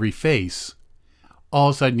little angry face, all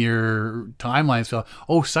of a sudden your timelines feel,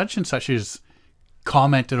 such and such is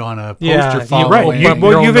commented on a post Yeah, you're following. Right.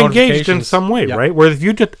 Your own You've engaged in notifications. some way, Yeah. right? Whereas if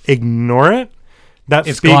you just ignore it, that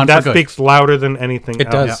It's gone for good. speaks louder than anything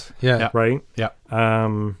It else. does. Yeah. Right? Yeah.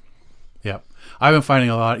 Um, Yeah. I've been finding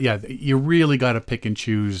a lot. Yeah. You really got to pick and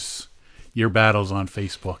choose your battles on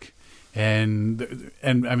Facebook. And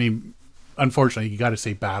I mean, unfortunately, you got to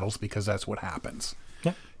say battles because that's what happens.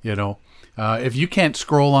 Yeah. If you can't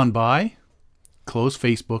scroll on by, close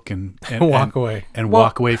Facebook and Walk away. and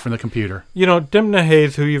walk away from the computer. Dimna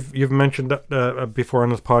Hayes, who you've mentioned before on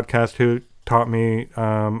this podcast, who taught me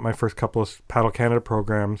my first couple of Paddle Canada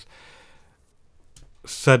programs,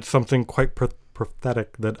 said something quite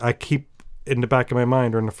prophetic that I keep in the back of my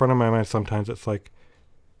mind or in the front of my mind sometimes. It's like,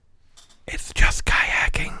 it's just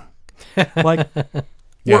kayaking. Like,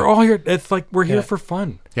 we're all here. It's like we're here for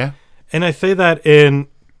fun. Yeah. And I say that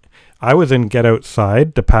I was in Get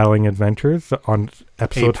Outside, the paddling adventures on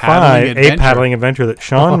episode 5, a paddling adventure that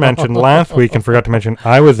Sean mentioned last week and forgot to mention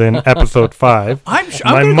I was in episode 5.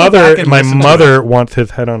 My mother wants his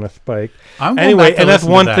head on a spike. Anyway, and that's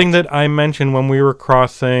one thing that I mentioned when we were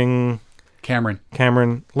crossing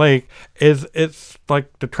Cameron Lake is it's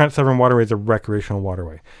like the Trent Severn Waterway is a recreational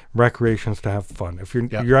waterway. Recreation's to have fun. If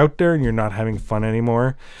you're out there and you're not having fun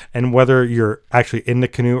anymore, and whether you're actually in the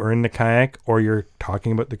canoe or in the kayak, or you're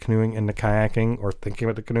talking about the canoeing and the kayaking, or thinking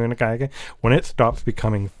about the canoe and the kayaking, when it stops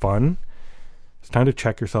becoming fun, it's time to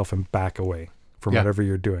check yourself and back away from whatever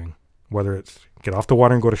you're doing. Whether it's get off the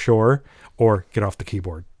water and go to shore, or get off the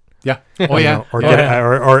keyboard. Yeah. Oh, yeah.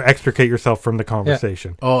 Or extricate yourself from the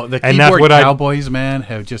conversation. Yeah. Oh, the keyboard cowboys, man,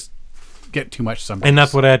 have just get too much sometimes. And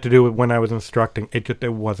that's what I had to do when I was instructing.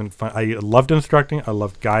 It wasn't fun. I loved instructing. I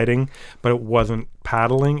loved guiding. But it wasn't,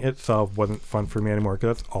 paddling itself wasn't fun for me anymore,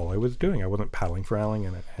 because that's all I was doing. I wasn't paddling for Alan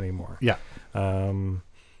in it anymore. Yeah. When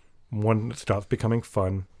it stops becoming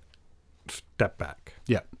fun, step back.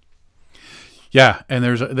 Yeah. Yeah, and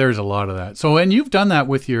there's a lot of that. So, and you've done that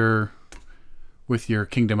with your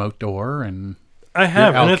Kingdom Outdoor, and I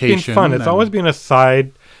have, and it's been fun. It's always been a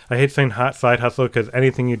side. I hate saying side hustle, because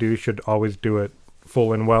anything you do, you should always do it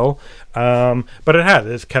full and well. But it has.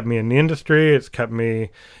 It's kept me in the industry. It's kept me,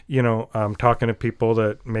 talking to people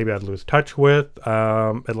that maybe I'd lose touch with.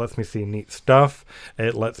 It lets me see neat stuff.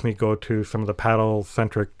 It lets me go to some of the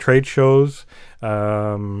paddle-centric trade shows.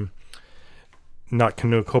 Not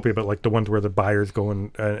Canoecopia, but like the ones where the buyers go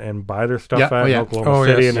and buy their stuff at Oklahoma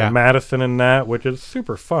City and in Madison and that, which is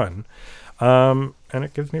super fun. And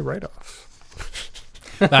it gives me write-offs.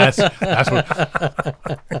 That's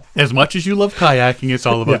what. As much as you love kayaking, it's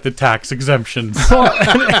all about the tax exemptions.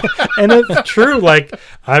 And it's true. Like,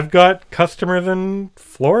 I've got customers in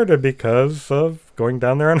Florida because of going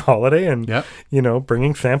down there on holiday and, Yep.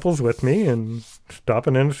 Bringing samples with me and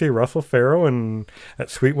stopping in to see Russell Farrow and at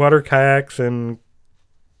Sweetwater Kayaks in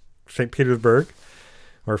St. Petersburg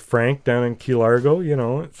or Frank down in Key Largo.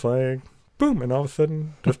 It's like, boom. And all of a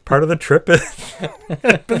sudden, just part of the trip is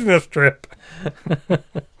a business trip.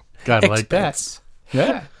 Gotta like that. Expense.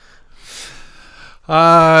 Yeah.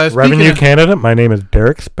 Revenue Canada, my name is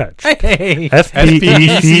Derek Spetch. Hey.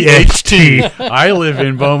 S-P-E-C-H-T. I live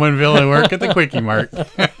in Bowmanville and work at the Quickie Mart.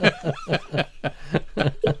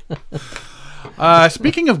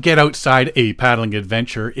 Speaking of Get Outside, a paddling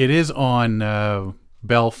adventure, it is on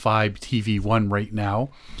Bell 5 TV1 right now.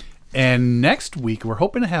 And next week, we're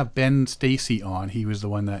hoping to have Ben Stacy on. He was the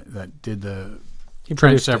one that did the Trent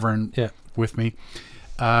produced it. Severn with me.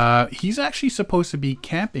 He's actually supposed to be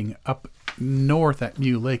camping up north at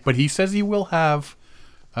Mew Lake, but he says he will have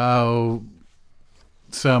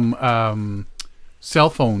some cell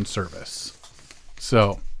phone service.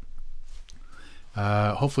 So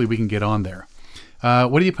hopefully we can get on there.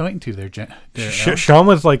 What are you pointing to there, Jen? Sean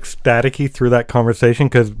was like staticky through that conversation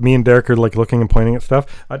because me and Derek are like looking and pointing at stuff.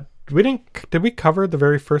 Did we cover the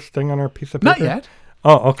very first thing on our piece of paper? Not yet.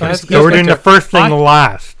 Oh, okay. That's- So we're doing the first thing I-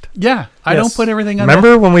 last. Yeah, I don't put everything on.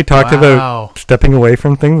 Remember when we talked Wow. about stepping away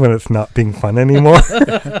from things when it's not being fun anymore?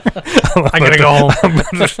 I gotta go home. I'm about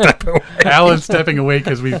to step away. Alan's stepping away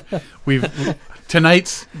because we've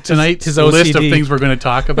tonight's his list of OCD. things we're going to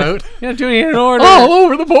talk about. You're doing it in order. All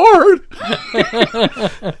over the board.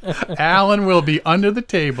 Alan will be under the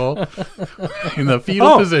table in the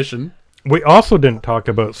fetal position. We also didn't talk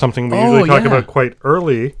about something we Oh, usually talk yeah. about quite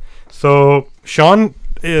early. So Sean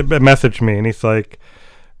messaged me and he's like,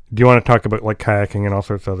 do you want to talk about like kayaking and all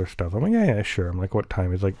sorts of other stuff? I'm like, yeah, sure. I'm like, what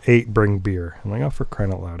time? He's like, 8, bring beer. I'm like, oh, for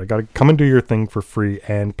crying out loud. I got to come and do your thing for free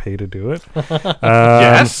and pay to do it.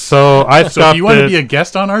 Yes. So I So stopped if you want to at- be a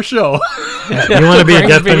guest on our show, you want to be a Bring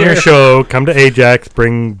guest on your beer. show, come to Ajax,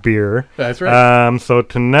 bring beer. that's right. So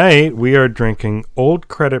tonight we are drinking Old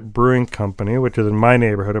Credit Brewing Company, which is in my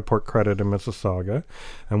neighborhood of Port Credit in Mississauga.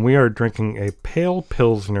 And we are drinking a pale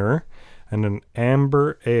Pilsner and an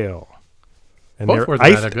amber ale. And Both they're words of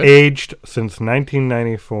that are ice good. aged since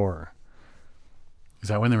 1994. Is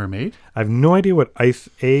that when they were made? I have no idea what ice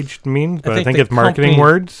aged means, but I think think the it's marketing company-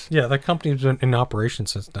 words. Yeah, that company's been in operation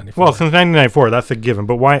since 94. Well, since 1994, that's a given.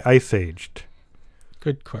 But why ice aged?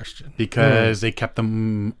 Good question. Because they kept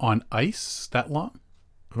them on ice that long?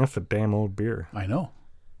 That's a damn old beer. I know.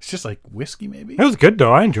 It's just like whiskey, maybe. It was good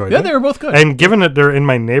though. I enjoyed Yeah, it. they were both good. And given that they're in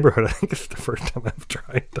my neighborhood, I think it's the first time I've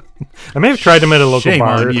tried them. I may have tried them at a local Shame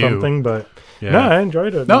bar on or you. something, but Yeah. no, I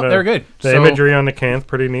enjoyed it. No, And, they're good. The So- imagery on the can's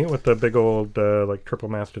pretty neat with the big old like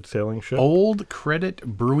triple-masted sailing ship. Old Credit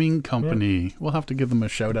Brewing Company. We'll have to give them a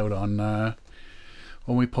shout out on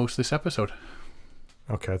when we post this episode.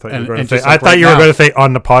 Okay, I thought you And- were going and to say. just I like thought right you were now. going to say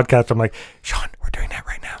on the podcast. I'm like, Sean, we're doing that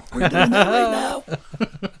right now. We're doing that right now.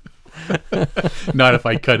 Not if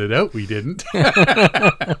I cut it out, we didn't.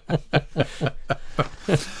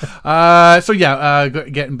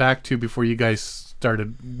 Getting back to before you guys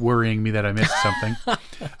started worrying me that I missed something.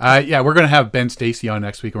 We're going to have Ben Stacy on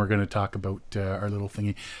next week, and we're going to talk about our little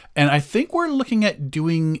thingy. And I think we're looking at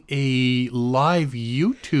doing a live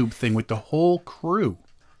YouTube thing with the whole crew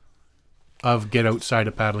of Get Outside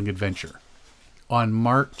a Paddling Adventure on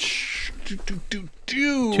March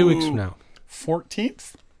 2 weeks from now.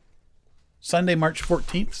 14th. Sunday, March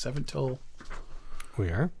 14th, 7 till... We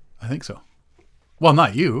are. I think so. Well,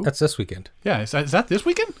 not you. That's this weekend. Yeah, is that this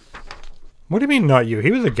weekend? What do you mean, not you? He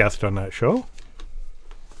was a guest on that show.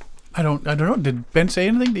 I don't know. Did Ben say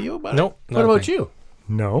anything to you about Nope, it? not What a about thing. you?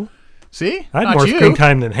 No, See? I had Not more you. screen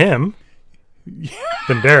time than him.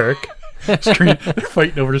 Than Derek. They're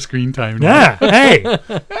fighting over screen time now. Yeah. Hey.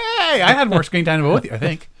 Hey, I had more screen time than both of you, I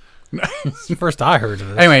think. It's the first I heard of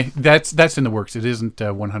this. Anyway, that's in the works. It isn't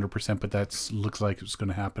 100%, but that's looks like it's going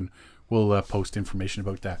to happen. We'll post information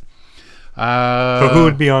about that. So who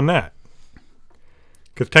would be on that?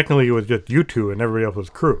 Because technically it was just you two and everybody else was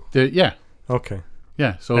crew. Yeah. Okay.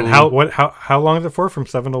 Yeah. So And how long is it for? From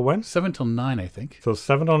 7 to when? 7 till 9, I think. So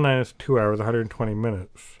 7 till 9 is 2 hours, 120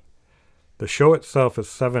 minutes. The show itself is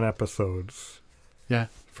 7 episodes Yeah.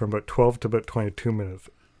 from about 12 to about 22 minutes.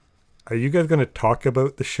 Are you guys going to talk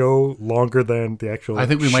about the show longer than the actual show I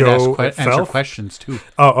think we might answer itself? questions too.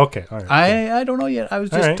 Oh, okay. All right. I don't know yet. I was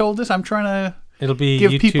just Alright. told this. I'm trying to It'll be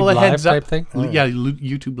give YouTube people a live heads type up. thing. Yeah,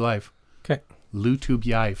 YouTube Live. Okay. YouTube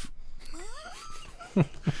Live.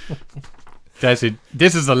 That's it.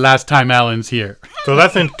 This is the last time Alan's here. So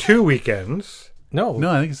that's in 2 weekends. No.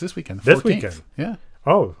 No, I think it's this weekend. This 14th. weekend? Yeah.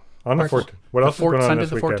 Oh, on the 14th. What else is going on Sunday this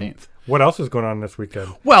the weekend? 14th. What else is going on this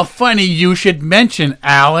weekend? Well, funny you should mention,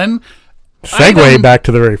 Alan. Segue Item- back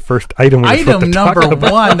to the very first item we were supposed Item to talk number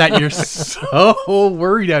about. one that you're so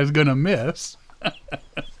worried I was going to miss.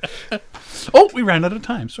 Oh, we ran out of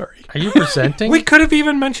time. Sorry. Are you presenting? We could have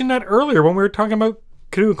even mentioned that earlier when we were talking about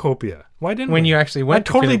Canoecopia. Why didn't when we? you actually I went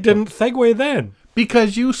to totally Canoecopia. didn't segue then.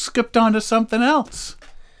 Because you skipped on to something else.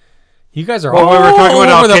 You guys are Well, all we were talking over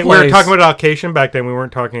about the we were place. talking about allocation back then. We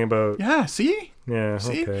weren't talking about. Yeah, see? Yeah.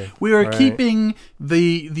 See? Okay. We were All right. keeping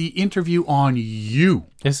the interview on you.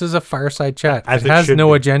 This is a fireside chat. As it it has should no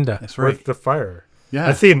be. agenda. That's Where's right. the fire? Yeah.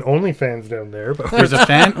 I see an OnlyFans down there, but There's a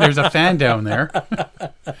fan down there.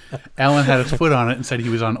 Alan had his foot on it and said he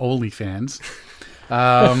was on OnlyFans.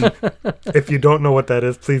 if you don't know what that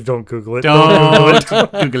is, please don't Google it.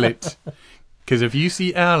 Don't Google it. Because if you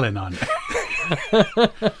see Alan on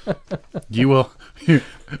it, you will.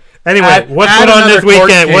 Anyway, Add- what's add going on this another court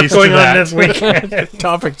weekend? What's case going to on that. this weekend?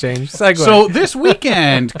 Topic change. Segue. So this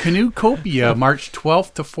weekend, Canoecopia, March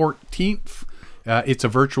 12th to 14th. It's a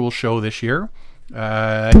virtual show this year.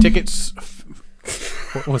 Tickets.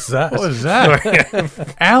 what was that? What was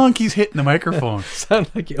that? Alan keeps hitting the microphone. Sound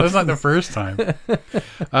like you That's not the first time.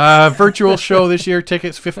 Virtual show this year.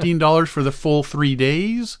 Tickets $15 for the full 3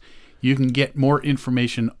 days. You can get more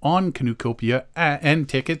information on Canoecopia and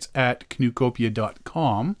tickets at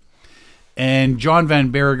canoecopia.com. And John Van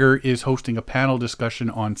Berger is hosting a panel discussion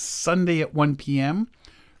on Sunday at 1 p.m.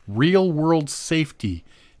 Real World Safety.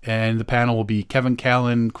 And the panel will be Kevin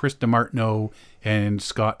Callan, Chris DeMartino, and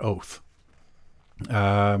Scott Oath.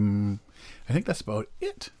 I think that's about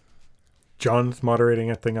it. John's moderating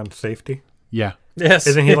a thing on safety. Yeah. Yes.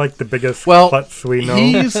 Isn't he like the biggest Well, klutz we know?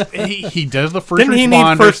 he does the first Didn't he need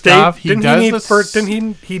responder first aid? stuff. He Didn't does he need the first?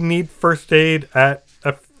 Didn't he need first aid at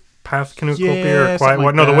a past Canoecopia Yeah, or quiet? something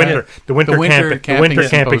like no, the that. winter winter camping camping thing.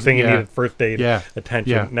 supposed- He yeah. needed first aid Yeah.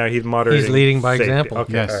 attention. Yeah. Now he's moderating. He's leading by safety. example.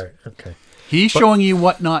 Okay, Yes. all right, okay, He's showing you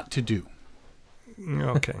what not to do.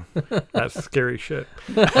 okay. That's scary shit.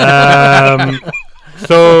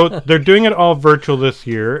 So they're doing it all virtual this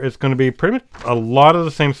year. It's going to be pretty much a lot of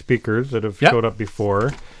the same speakers that have Yep. showed up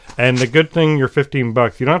before. And the good thing, you're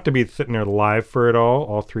 $15. You don't have to be sitting there live for it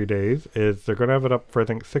all 3 days. Is they're going to have it up for I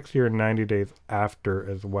think 60 or 90 days after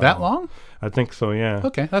as well. That long? I think so. Yeah.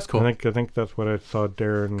 Okay, that's cool. I think that's what I saw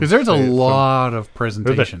Darren. Because there's a say. So lot of there's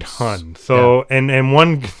presentations. a ton. So and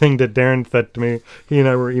one thing that Darren said to me, he and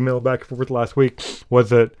I were emailing back and forth last week, was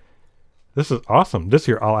that this is awesome. This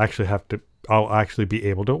year I'll actually be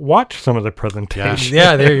able to watch some of the presentations.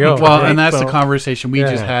 Yeah, there you go. Well, Right, and that's so- the conversation we Yeah.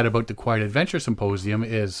 just had about the Quiet Adventure Symposium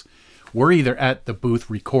is we're either at the booth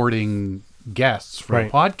recording guests for Right. a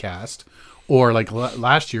podcast or like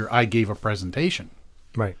last year I gave a presentation.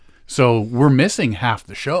 Right. So we're missing half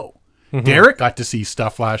the show. Derek got to see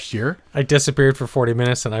stuff last year. I disappeared for 40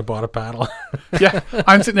 minutes and I bought a paddle. Yeah,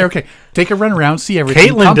 I'm sitting there. Okay, take a run around, see everything.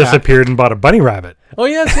 Caitlin come back. disappeared and bought a bunny rabbit. Oh,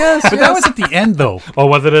 yes, yes. But that was at the end, though. Oh,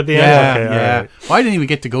 was it at the Yeah, end? Okay, all yeah. right. Well, I didn't even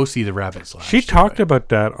get to go see the rabbits last She year, talked but- about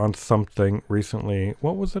that on something recently.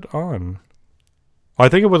 What was it on? I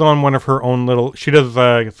think it was on one of her own little. She does.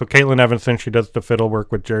 So Caitlin Evanson, she does the fiddle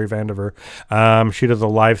work with Jerry Vandiver. She does a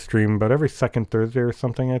live stream about every second Thursday or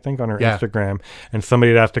something, I think, on her Yeah. Instagram. And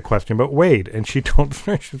somebody had asked a question about Wade, and she told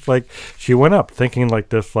her, she's like, she went up thinking like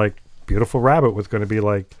this like beautiful rabbit was going to be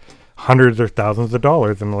like hundreds or thousands of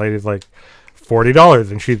dollars, and the lady's like $40,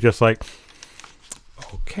 and she's just like,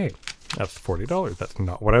 okay, that's $40. That's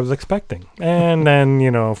not what I was expecting. And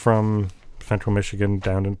then from Central Michigan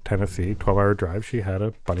down to Tennessee, 12-hour drive, she had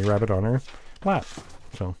a bunny rabbit on her lap.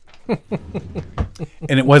 So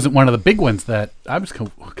And it wasn't one of the big ones that I was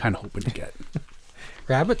kind of hoping to get.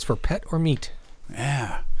 Rabbits for pet or meat?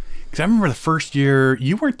 Yeah. Because I remember the first year,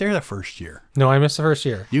 you weren't there the first year. No, I missed the first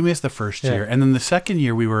year. You missed the first Yeah. year. And then the second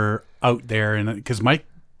year we were out there, and because Mike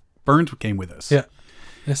Burns came with us. Yeah.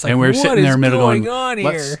 It's like, And we were what sitting there is in the middle going going,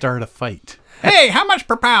 on let's here? start a fight. Hey, how much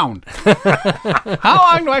per pound? How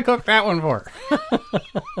long do I cook that one for?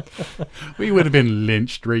 We would have been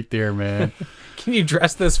lynched right there, man. Can you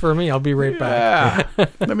dress this for me? I'll be right back. Yeah.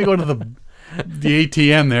 Let me go to the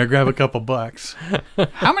ATM there, grab a couple bucks.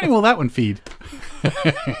 How many will that one feed?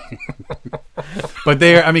 But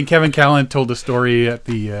Kevin Callan told a story at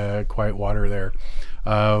the Quiet Water there.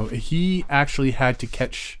 He actually had to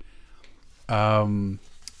catch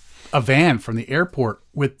a van from the airport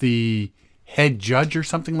with the head judge or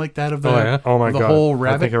something like that of the, Oh, yeah? oh my of the god, whole I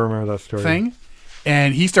rabbit think I remember that story. thing.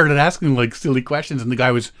 And he started asking like silly questions, and the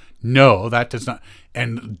guy was, no, that does not.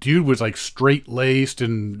 And dude was like straight laced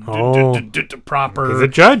and proper. He's a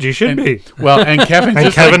judge. He should be. Well, and Kevin And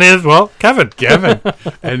just Kevin is, well, Kevin.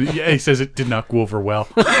 And yeah, he says it did not go over well.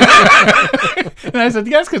 And I said,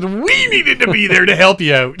 yes, because we needed to be there to help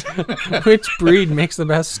you out. Which breed makes the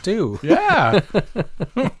best stew? Yeah.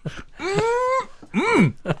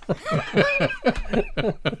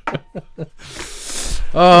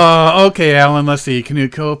 Okay, Alan, let's see.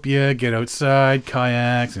 Canoecopia, get outside,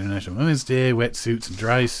 kayaks, International Women's Day, wetsuits and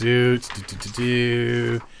dry suits,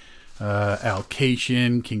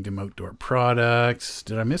 allocation, Kingdom Outdoor Products.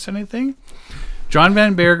 Did I miss anything? John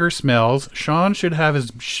Van Berger smells. Sean should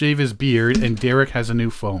shave his beard, and Derek has a new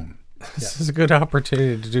phone. This is a good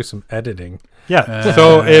opportunity to do some editing. Yeah.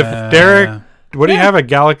 So if Derek, what do you have? A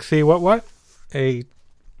Galaxy? What?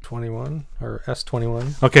 A21 or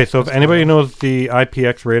S21. Okay, so if anybody knows the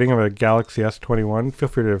IPX rating of a Galaxy S21, feel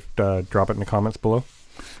free to drop it in the comments below.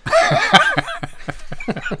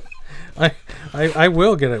 I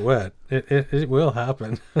will get it wet. It will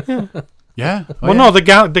happen. Yeah. Well, no, the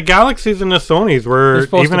Galaxies and the Sonys were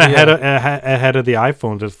even ahead of the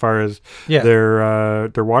iPhones as far as their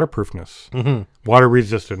waterproofness, water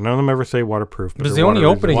resistant. None of them ever say waterproof. Because the only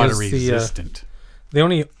opening water is resistant. the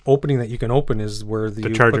only opening that you can open is where the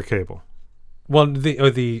charger cable. Well,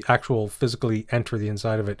 the actual physically enter the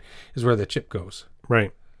inside of it is where the chip goes.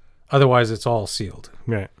 Right. Otherwise, it's all sealed.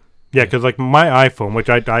 Yeah. Yeah, because like my iPhone, which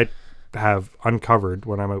I have uncovered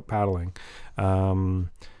when I'm out paddling,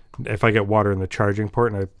 if I get water in the charging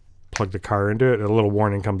port and I plug the car into it, a little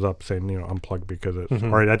warning comes up saying, unplug because it's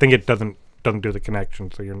or I think it doesn't do the connection,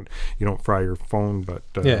 so you don't fry your phone. But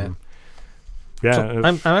So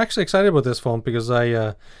I'm actually excited about this phone because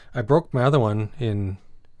I broke my other one in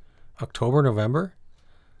October, November.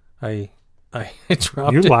 I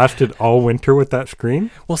dropped it. You lasted all winter with that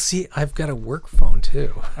screen? Well, see, I've got a work phone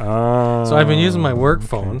too. So I've been using my work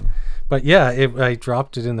phone. But yeah, I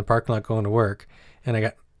dropped it in the parking lot going to work, and I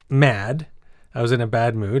got mad. I was in a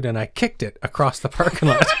bad mood, and I kicked it across the parking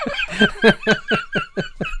lot.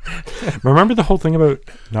 Remember the whole thing about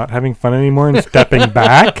not having fun anymore and stepping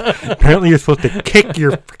back? Apparently you're supposed to kick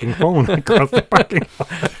your freaking phone across the parking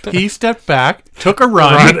lot. He stepped back, took a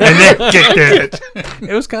run, and then kicked it.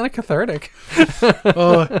 It was kind of cathartic.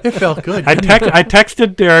 Oh, it felt good. I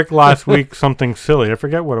texted Derek last week something silly. I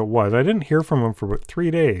forget what it was. I didn't hear from him for about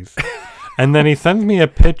 3 days. And then he sends me a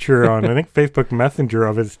picture on, I think, Facebook Messenger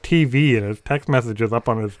of his TV, and his text messages up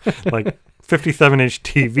on his, 57-inch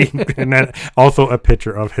TV, and then also a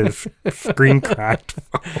picture of his screen cracked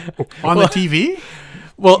phone. On the TV?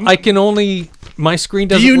 Well, I can only... My screen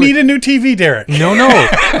doesn't Do you work. need a new TV, Derek? No. No,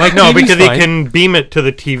 TV's because he fine. can beam it to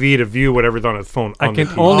the TV to view whatever's on his phone. I on can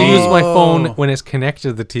the TV. only use my phone when it's connected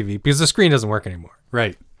to the TV because the screen doesn't work anymore.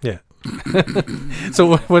 Right. Yeah.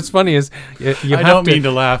 So what's funny is you I have don't to... mean to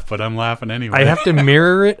laugh, but I'm laughing anyway. I have to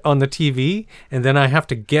mirror it on the TV, and then I have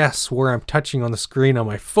to guess where I'm touching on the screen on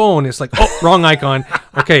my phone. It's like, oh, wrong icon.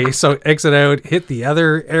 Okay, so exit out, hit the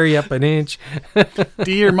other area up an inch.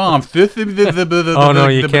 Dear mom. Oh no,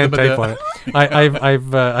 you can't type on it.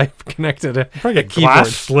 I've connected a Probably get keyboard.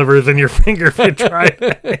 glass slivers in your finger if you try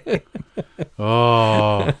it.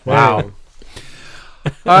 Oh, wow.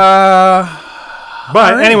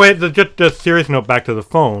 But right. anyway, just a serious note back to the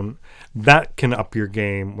phone. That can up your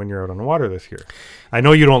game when you're out on the water this year. I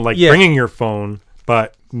know you don't like bringing your phone,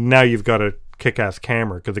 but now you've got a kick-ass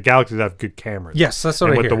camera because the Galaxies have good cameras. Yes, that's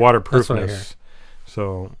what and I with hear. the That's what I hear. waterproofness.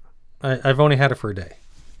 So, I've only had it for a day.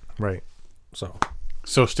 right. So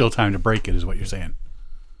Still time to break it is what you're saying.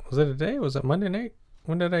 was it a day? Was it Monday night?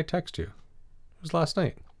 When did I text you? It was last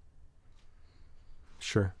night.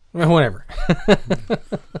 Sure. Well, whatever.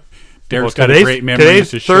 Derek's got a great memory.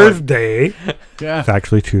 Today's It's short. Thursday. Yeah. It's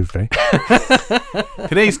actually Tuesday.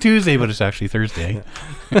 Today's Tuesday, but it's actually Thursday.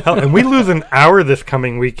 Hell, and we lose an hour this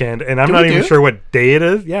coming weekend, and I'm Do not we even do? sure what day it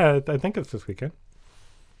is. Yeah, I think it's this weekend.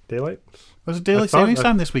 Daylight? Was it daylight I thought- savings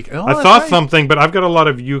time this week? Oh, I that's saw right. something, but I've got a lot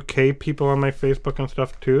of UK people on my Facebook and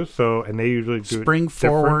stuff too. So, and they usually do Spring it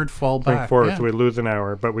different. forward, fall Spring back. forward, Yeah. so we lose an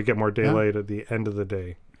hour, but we get more daylight at the end of the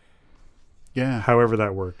day. Yeah. However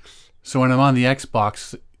that works. So when I'm on the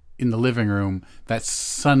Xbox in the living room, that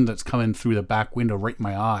sun that's coming through the back window right in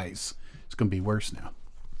my eyes, it's going to be worse now.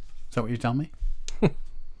 Is that what you're telling me?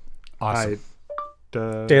 Awesome.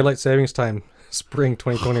 Daylight savings time, spring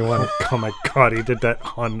 2021. Oh my God, he did that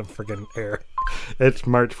on the friggin' air. It's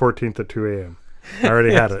March 14th at 2 a.m. I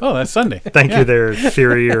already had it. Oh, that's Sunday. Thank you there,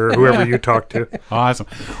 Siri or whoever you talk to. Awesome.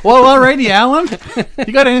 Well, alrighty, Alan.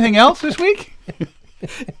 You got anything else this week?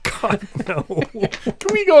 God, no.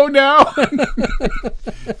 Can we go now?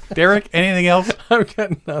 Derek, anything else? I've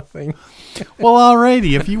got nothing. Well,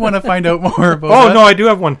 alrighty. If you want to find out more about Oh, us- no, I do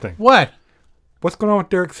have one thing. What? What's going on with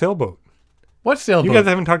Derek's sailboat? What sailboat? You guys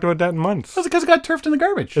haven't talked about that in months. That's because it got turfed in the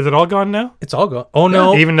garbage. Is it all gone now? It's all gone. Oh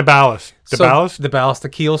no! Even the ballast. The So, ballast? the ballast, the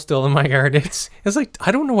keel's still in my yard. It's like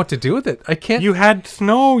I don't know what to do with it. I can't. You had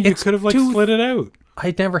snow. You It's could have, too- slid it out.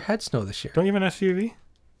 I never had snow this year. Don't you have an SUV? You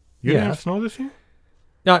Yeah. didn't have snow this year?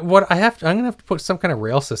 No, what I have to, I'm gonna have to put some kind of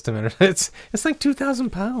rail system in it. It's like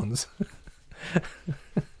 2,000 pounds.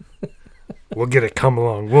 We'll get it. Come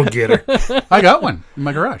along. We'll get her. I got one in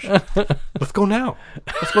my garage. Let's go now.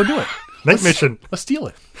 Let's go do it. Night mission. Let's steal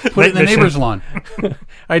it. Put it in the mission. neighbor's lawn.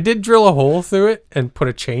 I did drill a hole through it and put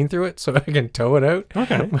a chain through it so I can tow it out.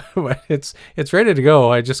 Okay. But it's ready to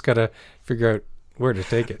go. I just gotta figure out where to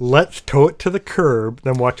take it. Let's tow it to the curb,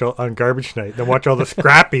 then watch on garbage night. Then watch all the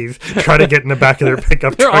scrappies try to get in the back of their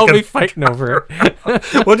pickup They'll truck. all be and- fighting over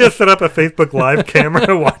it. We'll just set up a Facebook Live camera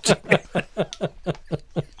and watch it.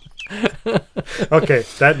 Okay,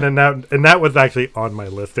 that was actually on my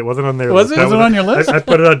list. It wasn't on their Was list. it? That Was it on your list? I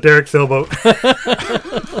put it on Derek's sailboat.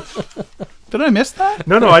 Did I miss that?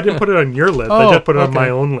 No, I didn't put it on your list. I Oh, just put it on my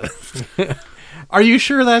okay. own list. Are you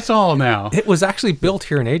sure that's all now? It was actually built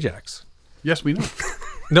here in Ajax. Yes, we know.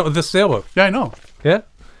 No, the sailboat. Yeah, I know. Yeah.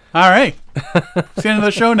 All right. It's the end of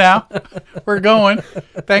the show now. We're going.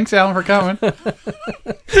 Thanks, Alan, for coming.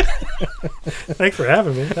 Thanks for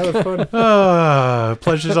having me. That was fun.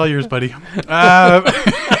 Pleasure's all yours, buddy.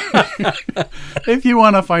 If you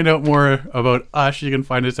want to find out more about us, you can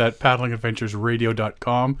find us at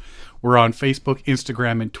paddlingadventuresradio.com. We're on Facebook,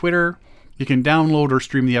 Instagram, and Twitter. You can download or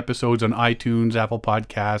stream the episodes on iTunes, Apple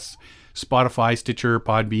Podcasts, Spotify, Stitcher,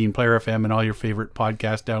 Podbean, Player FM, and all your favorite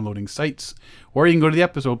podcast downloading sites. Or you can go to the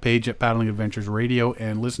episode page at Paddling Adventures Radio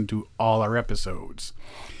and listen to all our episodes.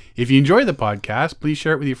 If you enjoy the podcast, please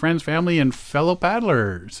share it with your friends, family, and fellow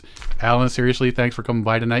paddlers. Alan, seriously, thanks for coming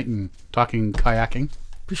by tonight and talking kayaking.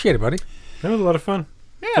 Appreciate it, buddy. That was a lot of fun.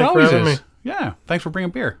 Yeah, it Thanks for always having is. me. Yeah, thanks for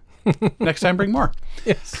bringing beer. Next time, bring more.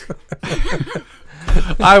 Yes.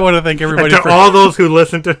 I want to thank everybody And to for all those who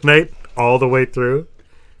listened tonight all the way through,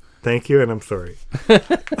 thank you, and I'm sorry.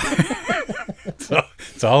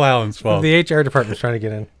 It's all Alan's fault. The HR department's trying to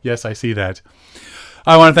get in. Yes, I see that.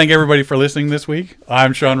 I want to thank everybody for listening this week.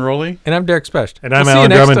 I'm Sean Rowley. And I'm Derek Specht. And I'm We'll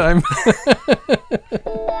see you Alan next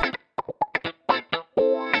Drummond. time.